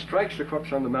old-fashioned, he strikes the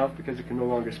corpse on the mouth because it can no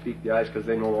longer speak, the eyes because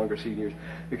they no longer see, the ears.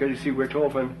 Because you see, we're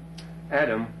told when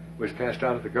Adam was cast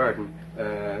out of the garden,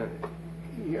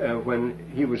 when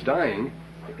he was dying,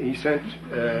 he sent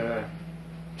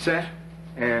Seth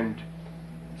and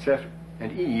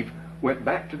Eve went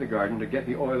back to the garden to get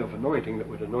the oil of anointing that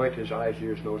would anoint his eyes,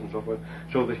 ears, nose, and so forth,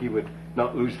 so that he would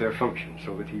not lose their function,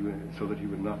 so that he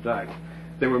would not die.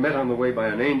 They were met on the way by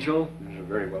an angel. This is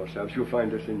very well established. You'll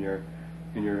find this in your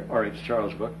R.H.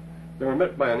 Charles book. They were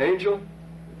met by an angel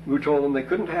who told them they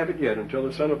couldn't have it yet until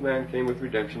the Son of Man came with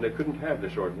redemption. They couldn't have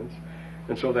this ordinance,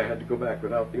 and so they had to go back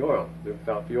without the oil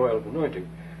of anointing.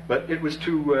 But it was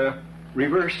to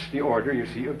reverse the order, you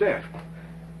see, of death.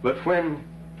 But when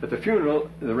at the funeral,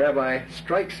 the rabbi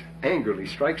angrily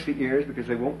strikes the ears because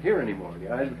they won't hear anymore,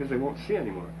 the eyes because they won't see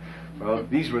anymore. Well,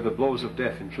 these were the blows of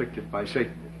death inflicted by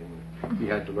Satan. He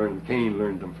had to learn, Cain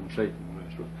learned them from Satan.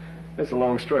 That's a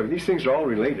long story. These things are all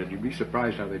related. You'd be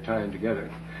surprised how they tie in together.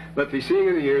 But the seeing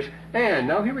of the ears, and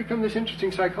now here we come to this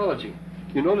interesting psychology.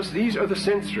 You notice these are the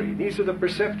sensory, these are the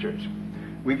perceptors.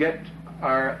 We get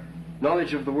our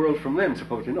knowledge of the world from them,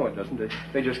 suppose. No, it doesn't.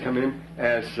 They just come in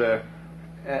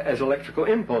as electrical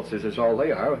impulses, is all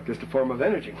they are, just a form of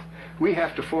energy. We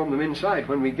have to form them inside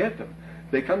when we get them.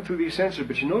 They come through these sensors,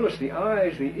 but you notice the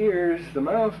eyes, the ears, the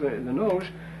mouth, the nose,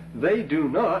 they do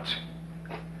not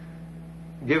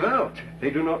give out. They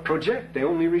do not project. They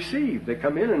only receive. They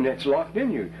come in and it's locked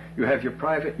in you. You have your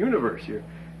private universe.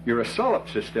 You're a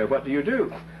solipsist there. What do you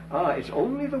do? It's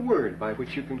only the Word by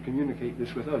which you can communicate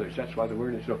this with others. That's why the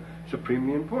Word is so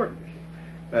supremely important.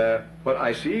 What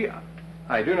I see,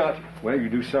 I do not, well, you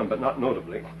do some, but not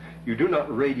notably. You do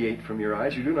not radiate from your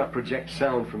eyes. You do not project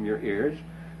sound from your ears.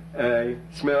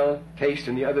 Smell, taste,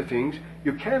 and the other things.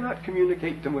 You cannot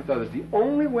communicate them with others. The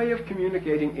only way of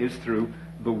communicating is through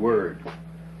the Word.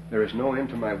 There is no end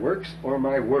to my works or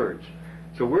my words.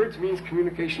 So words means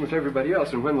communication with everybody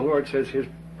else. And when the Lord says His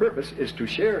purpose is to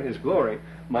share His glory,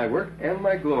 my work and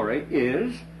my glory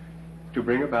is to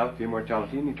bring about the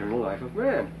immortality and eternal life of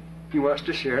man. He wants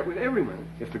to share it with everyone.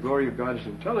 If the glory of God is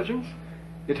intelligence,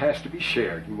 it has to be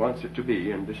shared. He wants it to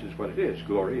be, and this is what it is.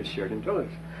 Glory is shared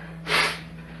intelligence.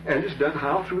 And it's done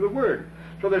how? Through the Word.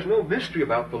 So there's no mystery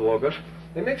about the Logos.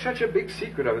 They make such a big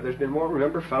secret of it. There's been more.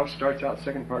 Remember, Faust starts out,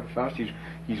 second part of Faust,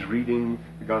 he's reading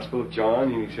the Gospel of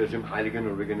John, and he says, Im Heiligen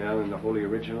Original, in the Holy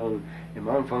Original, and Im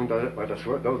Anfang war das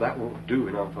Wort, though that won't do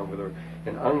in Anfang with her.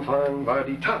 In Anfang war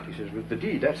die Tat, he says, with the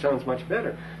deed. That sounds much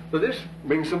better. So this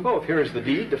brings them both. Here is the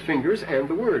deed, the fingers, and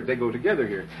the Word. They go together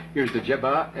here. Here's the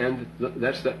Jebah, and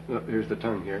here's the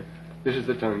tongue here. This is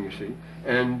the tongue, you see.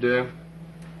 And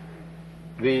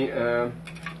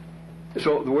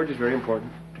so the Word is very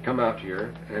important to come out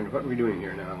here. And what are we doing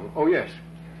here now? Oh, yes.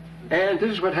 And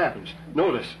this is what happens.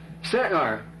 Notice,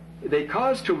 they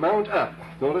cause to mount up.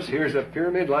 Notice here's a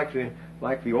pyramid like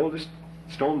the oldest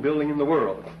stone building in the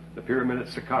world, the pyramid at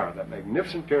Saqqara, that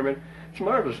magnificent pyramid. It's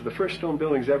marvelous. The first stone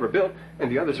buildings ever built,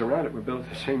 and the others around it were built at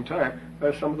the same time,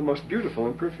 some of the most beautiful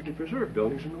and perfectly preserved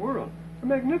buildings in the world.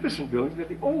 They're magnificent buildings. They're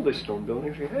the oldest stone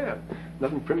buildings we have.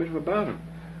 Nothing primitive about them.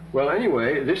 Well,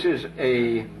 anyway, this is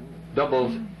a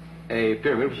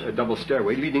pyramid with a double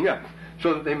stairway leading up,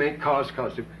 so that they may cause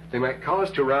to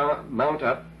mount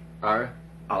up our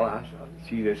Allah.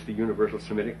 See, that's the universal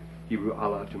Semitic Hebrew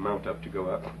Allah, to mount up, to go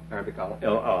up. Arabic Allah,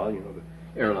 El-Al,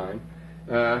 the airline.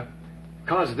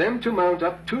 Cause them to mount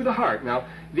up to the heart. Now,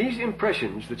 these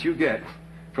impressions that you get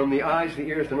from the eyes, the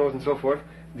ears, the nose, and so forth,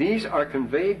 these are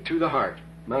conveyed to the heart.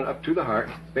 Mount up to the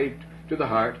heart, conveyed to the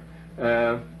heart.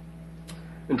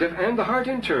 And the heart,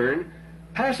 in turn,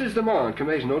 passes them on.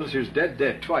 Conveys, notice here's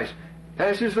dead, twice.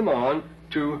 Passes them on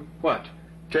to what?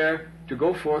 To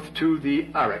go forth to the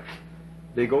Arak.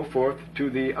 They go forth to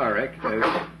the Arak.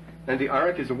 And the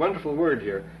Arak is a wonderful word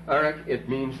here. Arak, it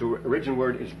means, the original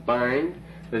word is bind.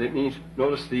 That it means,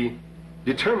 notice the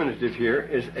determinative here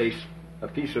is a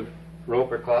piece of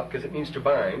rope or cloth, because it means to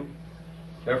bind.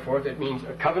 Therefore, it means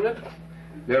a covenant.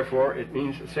 Therefore, it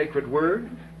means a sacred word.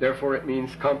 Therefore, it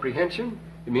means comprehension.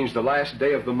 It means the last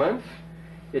day of the month.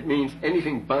 It means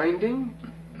anything binding.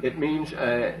 It means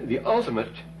the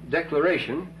ultimate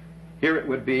declaration. Here it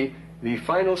would be the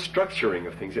final structuring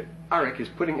of things. Arak is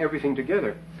putting everything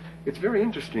together. It's very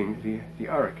interesting. The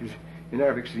Arak is, in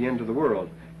Arabic, it's the end of the world.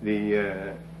 On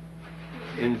the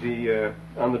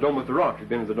Dome of the Rock, you've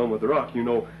been to the Dome of the Rock, you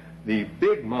know the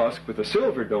big mosque with a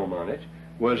silver dome on it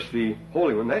was the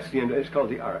holy one. That's the end. It's called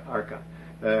the Arka.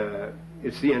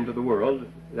 It's the end of the world.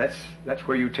 That's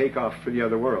where you take off for the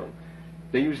other world.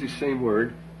 They use the same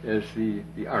word as the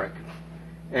Arak.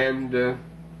 And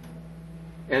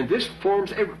this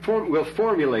will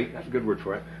formulate, that's a good word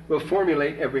for it, will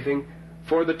formulate everything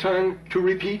for the tongue to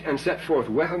repeat and set forth.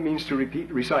 Weha means to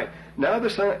repeat, recite. Now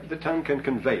the tongue can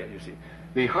convey it, you see.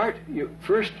 The heart,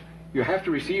 first you have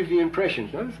to receive the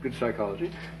impressions. Now, that's good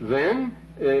psychology. Then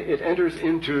it enters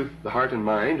into the heart and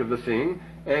mind of the thing,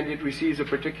 and it receives a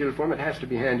particular form. It has to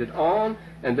be handed on,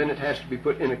 and then it has to be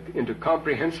put into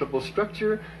comprehensible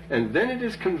structure, and then it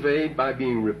is conveyed by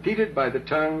being repeated by the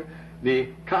tongue. The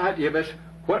kahat yebes,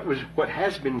 what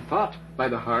has been thought by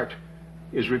the heart,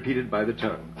 is repeated by the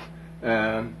tongue.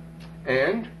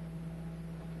 And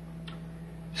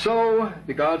so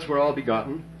the gods were all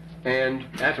begotten, and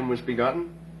Adam was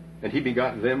begotten, and he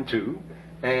begot them too,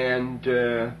 and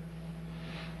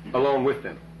along with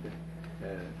them.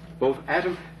 Both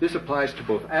Adam, this applies to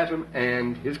both Adam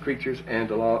and his creatures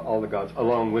and all the gods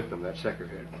along with them, that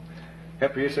secretary.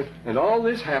 And all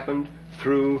this happened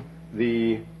through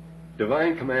the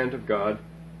divine command of God,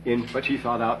 in what he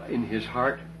thought out in his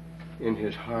heart,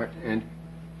 and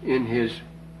in his,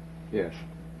 yes,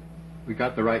 we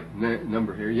got the right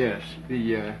number here, yes,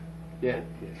 yes,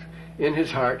 in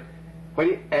his heart,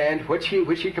 which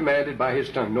he commanded by his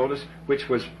tongue. Notice, which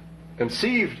was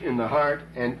conceived in the heart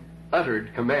and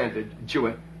uttered, commanded.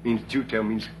 Jua means jutel,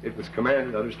 means it was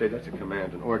commanded. Others say that's a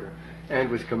command, an order, and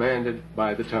was commanded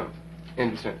by the tongue.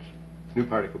 End of sentence. New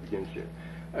particle begins here.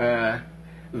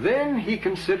 Then he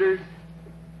considered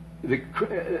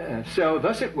so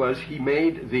thus it was he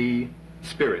made the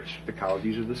spirits, the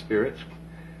qualities of the spirits,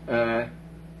 and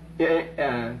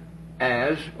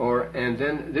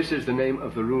then this is the name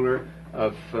of the ruler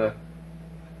of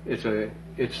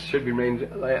it should be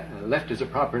left as a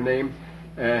proper name,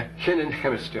 Hin and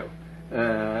Hemistil,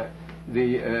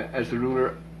 as the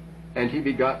ruler, and he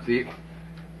begot the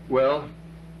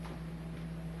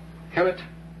Hemet,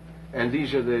 and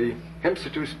these are the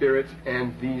Hemsitu spirits,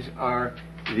 and these are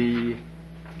the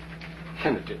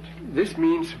Henetit. This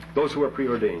means those who are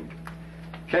preordained.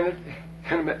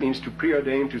 Henemet means to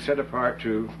preordain, to set apart,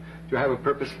 to have a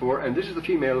purpose for, and this is the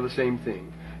female of the same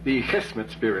thing. The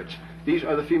Chesmet spirits, these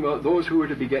are the female, those who were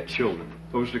to beget children,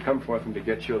 those to come forth and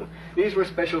beget children. These were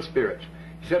special spirits.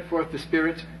 He set forth the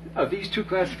spirits of these two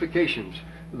classifications.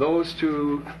 Those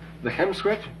to the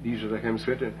Hemswet, these are the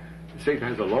Hemswet. Satan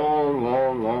has a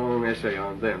long essay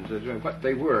on them, what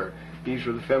they were. These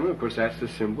were the feminine. Of course, that's the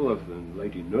symbol of the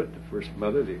Lady Nut, the first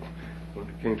mother, the one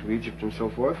who came to Egypt and so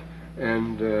forth,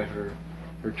 and her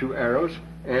two arrows.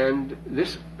 And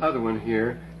this other one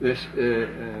here, the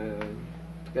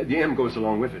M goes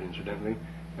along with it, incidentally.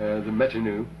 The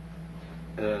Metanu.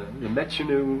 The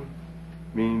Metanu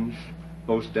means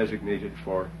those designated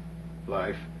for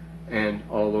life, and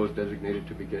all those designated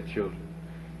to beget children.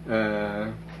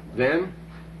 Then,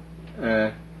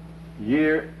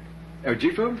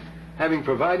 Jifu, having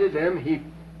provided them,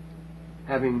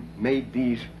 having made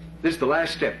these, this is the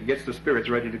last step. He gets the spirits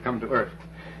ready to come to earth.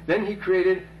 Then he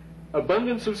created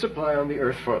abundance of supply on the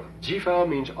earth for them. Jifal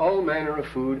means all manner of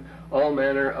food, all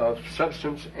manner of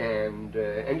substance, and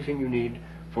anything you need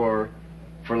for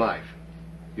life.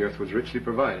 The earth was richly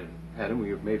provided. Adam, we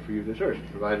have made for you this earth,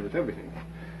 provided with everything.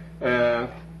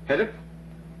 Hedip,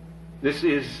 this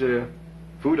is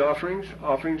food offerings.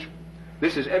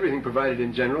 This is everything provided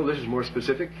in general. This is more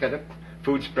specific. Hedip,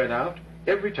 food spread out,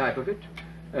 every type of it.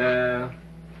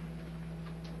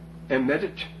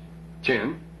 Emedit,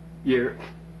 chen, year,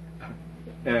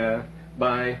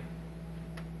 by,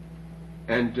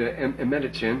 and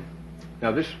emedit chen.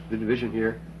 Now this, the division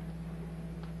here,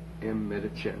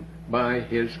 emedit chen, by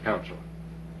his counsel.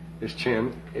 This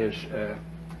chen is a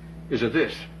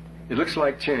this. It looks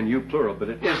like chen, you plural, but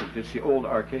it isn't. It's the old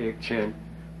archaic chen,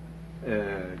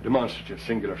 demonstrative,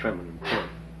 singular, feminine chen.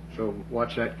 So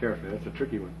watch that carefully. That's a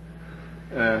tricky one.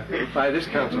 By this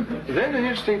counsel. Then an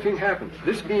interesting thing happens.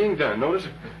 This being done, notice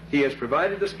he has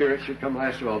provided the spirit should come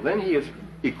last of all. Then he has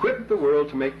equipped the world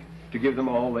to give them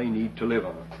all they need to live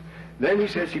on. Then he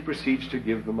says he proceeds to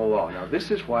give them a law. Now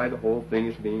this is why the whole thing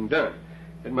is being done.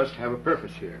 It must have a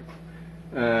purpose here.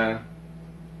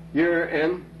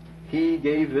 Year he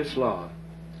gave this law.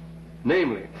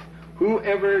 Namely,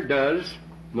 whoever does,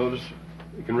 notice,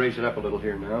 you can raise it up a little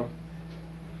here now.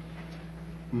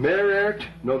 Merit,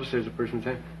 notice there's a person's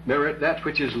name. Merit, that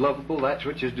which is lovable, that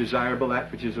which is desirable,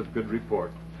 that which is of good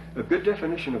report. A good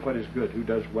definition of what is good, who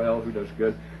does well, who does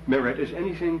good. Merit is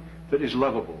anything that is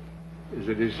lovable, is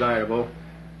desirable.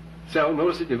 So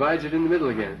notice it divides it in the middle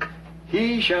again.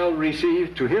 He shall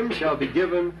receive, to him shall be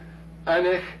given,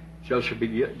 anech, shall be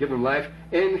given life,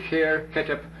 encher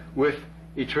ketep, with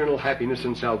eternal happiness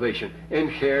and salvation.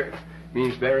 Encher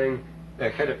means bearing,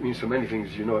 ketep means so many things,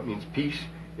 as you know. It means peace,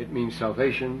 it means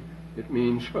salvation, it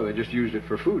means, well, they just used it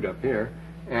for food up here,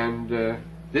 and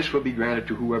this will be granted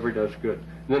to whoever does good.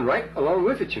 And then right along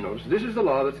with it, you notice, this is the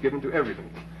law that's given to everything,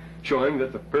 showing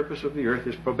that the purpose of the earth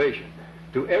is probation.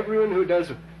 To everyone who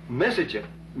does message it,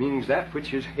 meaning that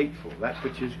which is hateful, that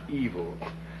which is evil.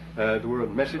 The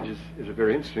word message is a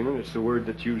very interesting one. It's the word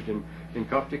that's used in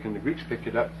Coptic, and the Greeks picked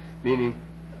it up, meaning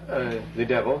the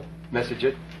devil, message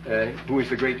it, who is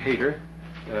the great hater,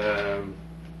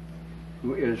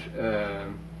 who is,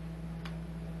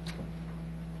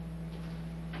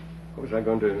 what was I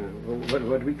going to,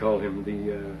 what do we call him?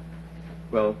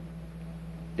 Well,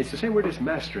 it's the same word as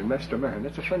master and master man.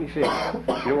 That's a funny thing. You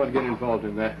don't want to get involved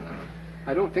in that.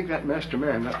 I don't think that master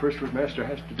man, that first word master,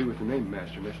 has to do with the name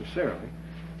master necessarily.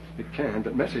 It can,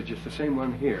 but message is the same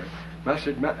one here.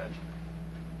 Message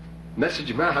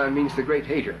Mahan means the great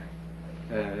hater,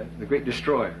 the great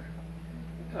destroyer.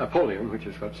 Apollyon, which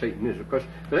is what Satan is, of course.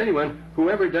 But anyone,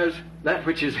 whoever does that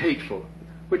which is hateful,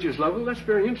 which is lovely, that's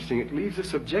very interesting. It leaves a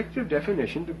subjective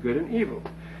definition to good and evil.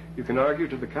 You can argue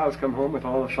till the cows come home with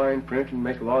all the fine print and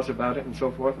make laws about it and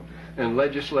so forth, and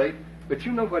legislate, but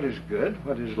you know what is good,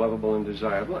 what is lovable and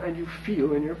desirable, and you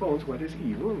feel in your bones what is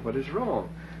evil and what is wrong.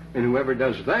 And whoever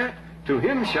does that, to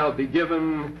him shall be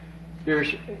given,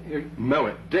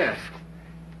 death,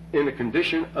 in a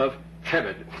condition of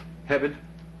hebed. Hebed,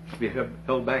 to be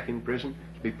held back in prison,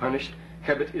 to be punished.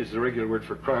 Hebed is the regular word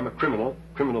for crime, a criminal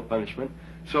punishment.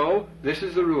 So this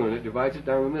is the rule, and it divides it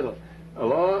down the middle. A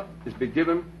law is be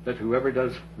given that whoever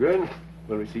does good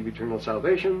will receive eternal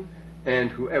salvation,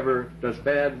 and whoever does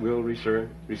bad will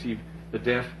receive the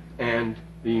death and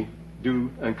the due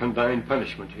and condign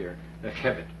punishment here, the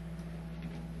hebed.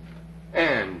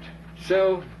 And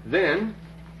so then,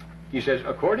 he says,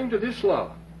 according to this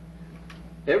law,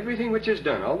 everything which is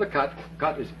done, all the kat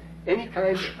is any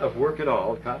kind of work at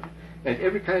all, kat, and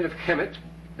every kind of chemet,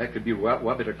 that could be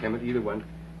wabit or chemet, either one,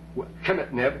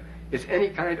 chemet neb, is any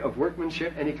kind of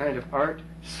workmanship, any kind of art,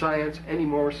 science, any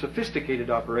more sophisticated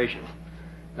operation.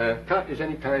 Kat is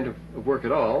any kind of work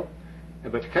at all,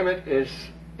 but chemet is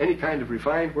any kind of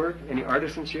refined work, any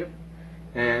artisanship,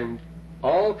 and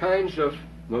all kinds of,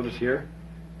 notice here,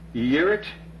 yirit,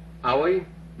 awi,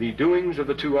 the doings of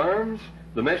the two arms,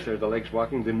 the mesh, there are the legs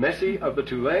walking, the messy of the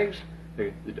two legs,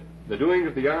 the doing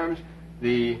of the arms,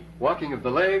 the walking of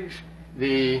the legs,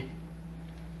 the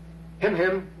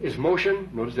hem is motion,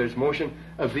 notice there's motion,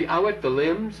 of the awit, the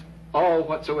limbs, all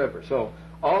whatsoever. So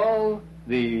all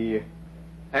the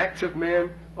acts of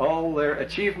men, all their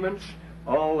achievements,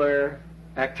 all their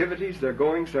activities, their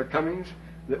goings, their comings,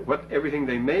 everything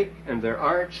they make, and their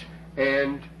arts,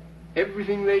 and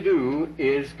everything they do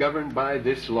is governed by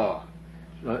this law,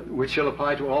 which shall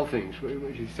apply to all things,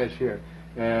 which he says here.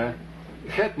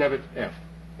 Het nevet f,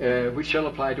 which shall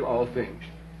apply to all things.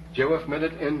 Jewef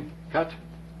medet en kat,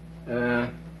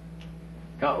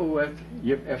 ka'uet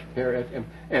yib f per et em.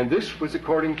 And this was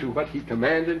according to what he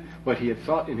commanded, what he had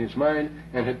thought in his mind,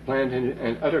 and had planned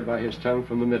and uttered by his tongue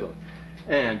from the middle.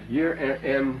 And here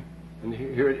and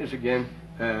here it is again.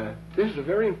 This is a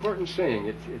very important saying.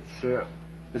 It's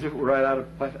as if it were right out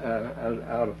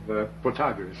of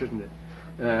Protagoras, isn't it?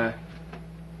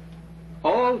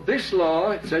 All this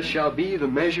law, it says, shall be the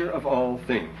measure of all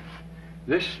things.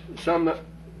 This, some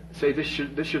say this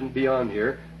shouldn't be on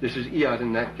here. This is iad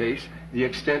in that case, the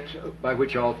extent by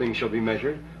which all things shall be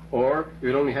measured. Or if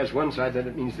it only has one side, then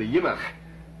it means the yimach,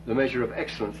 the measure of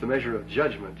excellence, the measure of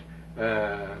judgment.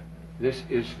 This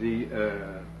is the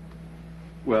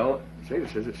it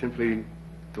says it's simply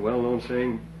the well-known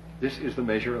saying, this is the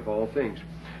measure of all things.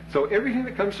 So everything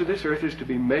that comes to this earth is to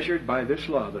be measured by this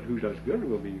law, that who does good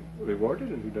will be rewarded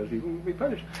and who does evil will be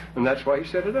punished. And that's why he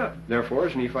set it up. Therefore,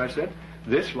 as Nephi said,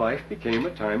 this life became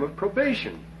a time of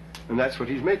probation. And that's what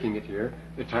he's making it here,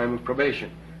 a time of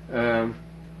probation. And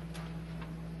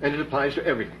it applies to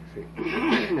everything. See?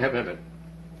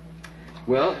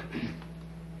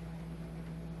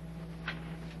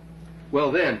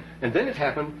 Well then, and then it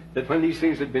happened that when these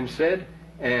things had been said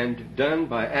and done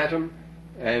by Atom,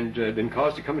 and been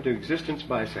caused to come into existence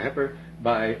by Seheper,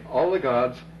 by all the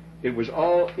gods, it was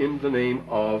all in the name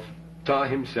of Ta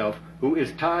himself, who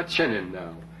is Ta Chenin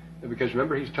now. Because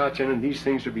remember, he's Ta Chenin, these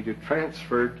things will be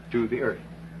transferred to the earth,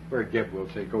 where Geb will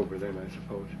take over then, I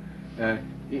suppose.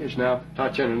 He is now Ta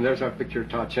Chenin. There's our picture of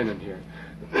Ta Chenin here.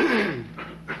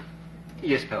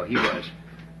 Yes, pal, he was.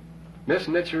 Mes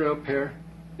Netzero Per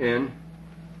in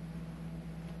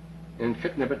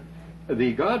Fitnebet,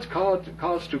 the gods caused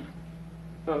to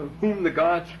whom the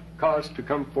gods caused to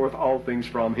come forth all things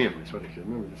from him. That's what it said.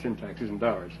 Remember, the syntax isn't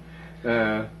ours.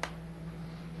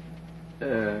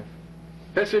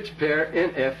 Pesach per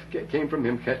nf came from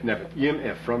him, ket nevet, yim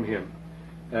f from him.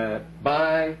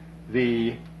 By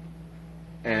the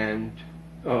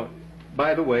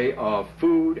way of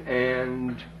food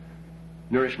and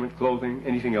nourishment, clothing,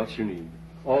 anything else you need.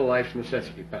 All life's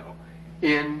necessity, pal.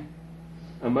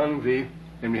 Among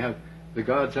and we have the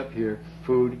gods up here,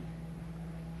 food,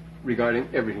 regarding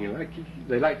everything.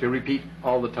 They like to repeat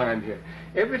all the time here.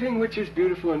 Everything which is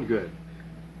beautiful and good.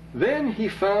 Then he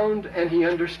found and he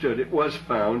understood, it was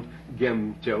found,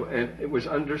 Gemto, and it was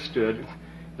understood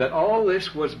that all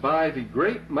this was by the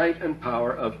great might and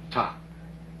power of Ta,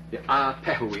 the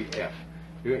A-Pehui F.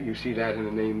 You see that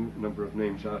in the number of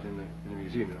names out in the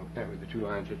museum, with the two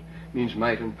lines. It means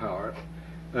might and power.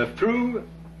 Through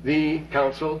the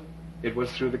council, it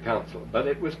was through the council, but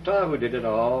it was Ta who did it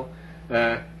all.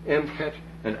 And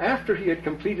after he had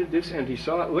completed this and he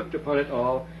looked upon it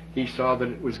all, he saw that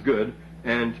it was good.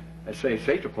 And as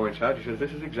Seta points out, he says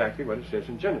this is exactly what it says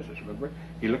in Genesis. Remember,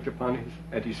 he looked upon it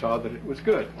and he saw that it was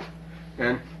good.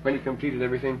 And when he completed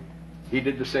everything, he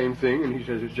did the same thing, and he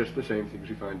says it's just the same things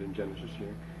we find in Genesis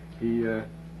here.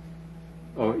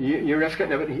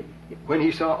 When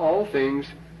he saw all things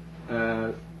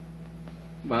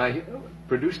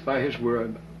produced by his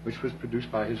word, which was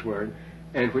produced by his word,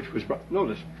 and which was,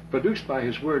 notice, produced by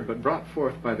his word, but brought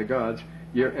forth by the gods,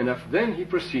 year enough. Then he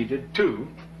proceeded to,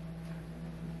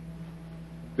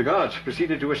 the gods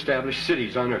proceeded to establish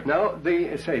cities on earth. Now,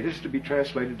 they say this is to be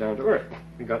translated down to earth.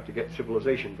 We got to get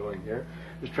civilization going here.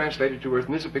 It's translated to earth,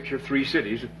 and this is a picture of 3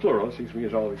 cities. It's plural, seems to me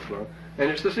is always plural.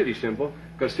 And it's the city symbol,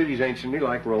 because cities anciently,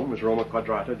 like Rome, was Roma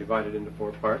quadrata, divided into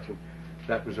 4 parts, and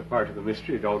that was a part of the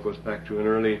mystery. It all goes back to an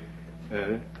early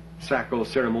sacral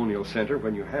ceremonial center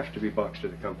when you have to be boxed to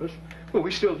the compass. Well,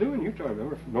 we still do in Utah,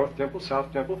 remember, North Temple,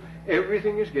 South Temple,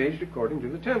 everything is gauged according to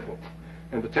the temple.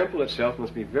 And the temple itself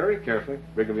must be very carefully,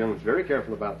 Brigham Young was very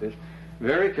careful about this,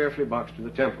 very carefully boxed to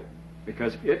the temple,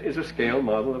 because it is a scale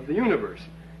model of the universe.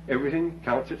 Everything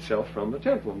counts itself from the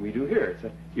temple, and we do here. It's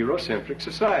a Eurocentric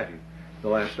society, the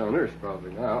last on earth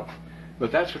probably now.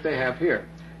 But that's what they have here.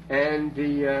 And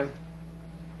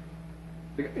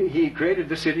he created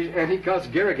the cities, and he caused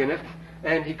Garrigan,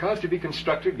 and he caused to be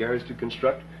constructed. Gar is to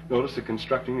construct. Notice the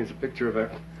constructing is a picture of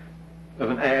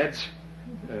an adze,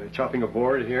 chopping a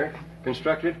board here.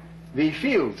 Constructed the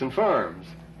fields and farms.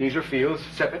 These are fields,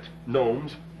 sepet,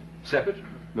 nomes, sepet.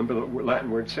 Remember the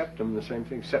Latin word septum, the same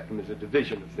thing. Septum is a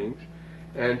division of things.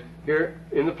 And here,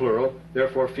 in the plural,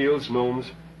 therefore, fields,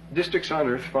 nomes, districts on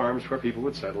earth, farms where people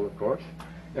would settle, of course.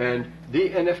 And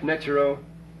DNF netero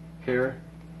here.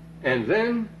 And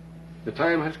then the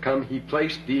time has come, he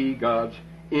placed the gods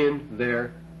in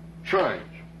their shrines,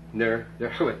 their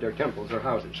temples, their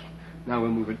houses. Now we'll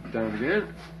move it down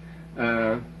again.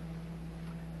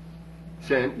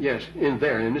 Yes, in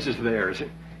there, and this is theirs,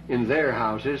 in their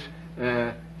houses,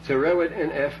 Serewed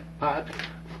and F Pat,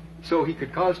 so he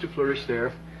could cause to flourish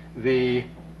there the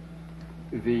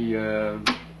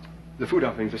food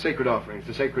offerings, the sacred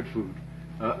food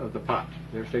of the pot,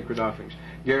 their sacred offerings.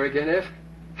 Garrigan F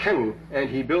Hemu, and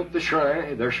he built their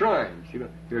shrines.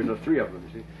 Here's the 3 of them,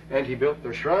 see, and he built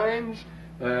their shrines.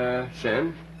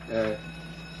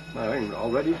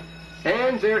 Already.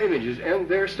 And their images and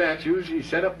their statues. He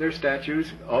set up their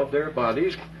statues of their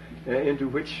bodies into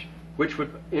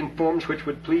in forms which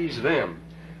would please them.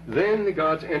 Then the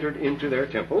gods entered into their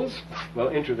temples,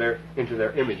 into their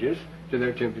images, to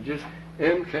their temples,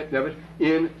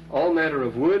 in all manner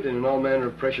of wood, and in all manner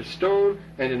of precious stone,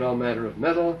 and in all manner of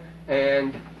metal,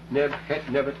 and and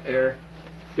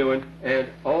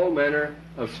all manner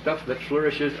of stuff that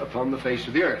flourishes upon the face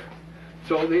of the earth.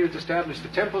 So they have established the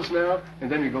temples now, and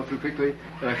then we go through quickly,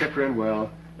 Hephren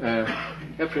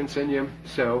Senyum,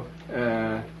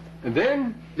 and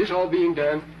then, this all being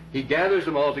done, he gathers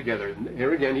them all together. And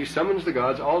here again, he summons the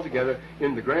gods all together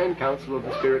in the grand council of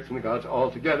the spirits and the gods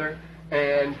all together,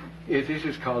 and this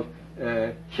is called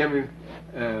Ichem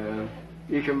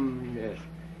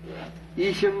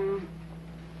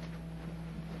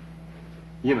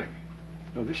Yimek.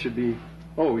 No, this should be,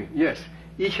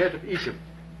 Ichet of Ichem.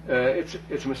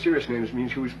 It's a mysterious name. It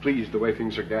means who is pleased the way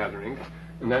things are gathering.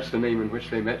 And that's the name in which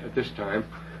they met at this time.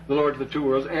 The Lord of the 2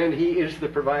 worlds. And he is the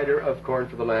provider of corn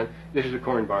for the land. This is a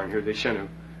corn barn here, the Shenu.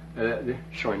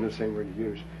 Showing the same word you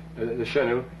use. The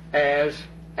Shenu, as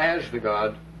the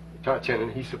God,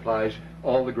 Ta-Chenin, he supplies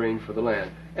all the grain for the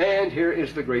land. And here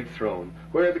is the great throne,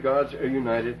 where the gods are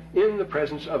united in the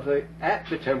presence of at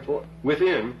the temple,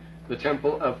 within the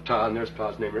temple of Ta. And there's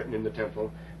Ta's name written in the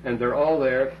temple. And they're all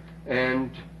there, and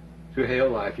to hail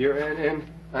life here, and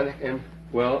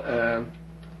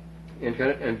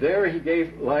there he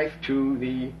gave life to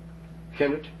the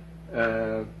Kenet,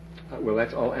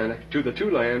 that's all Anak, to the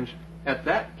 2 lambs at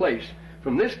that place.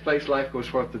 From this place life goes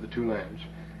forth to the 2 lambs.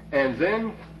 And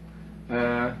then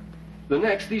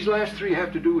these last 3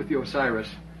 have to do with the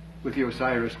Osiris, the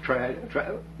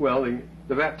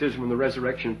baptism and the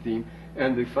resurrection theme,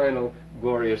 and the final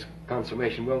glorious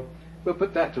consummation. We'll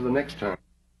put that to the next time.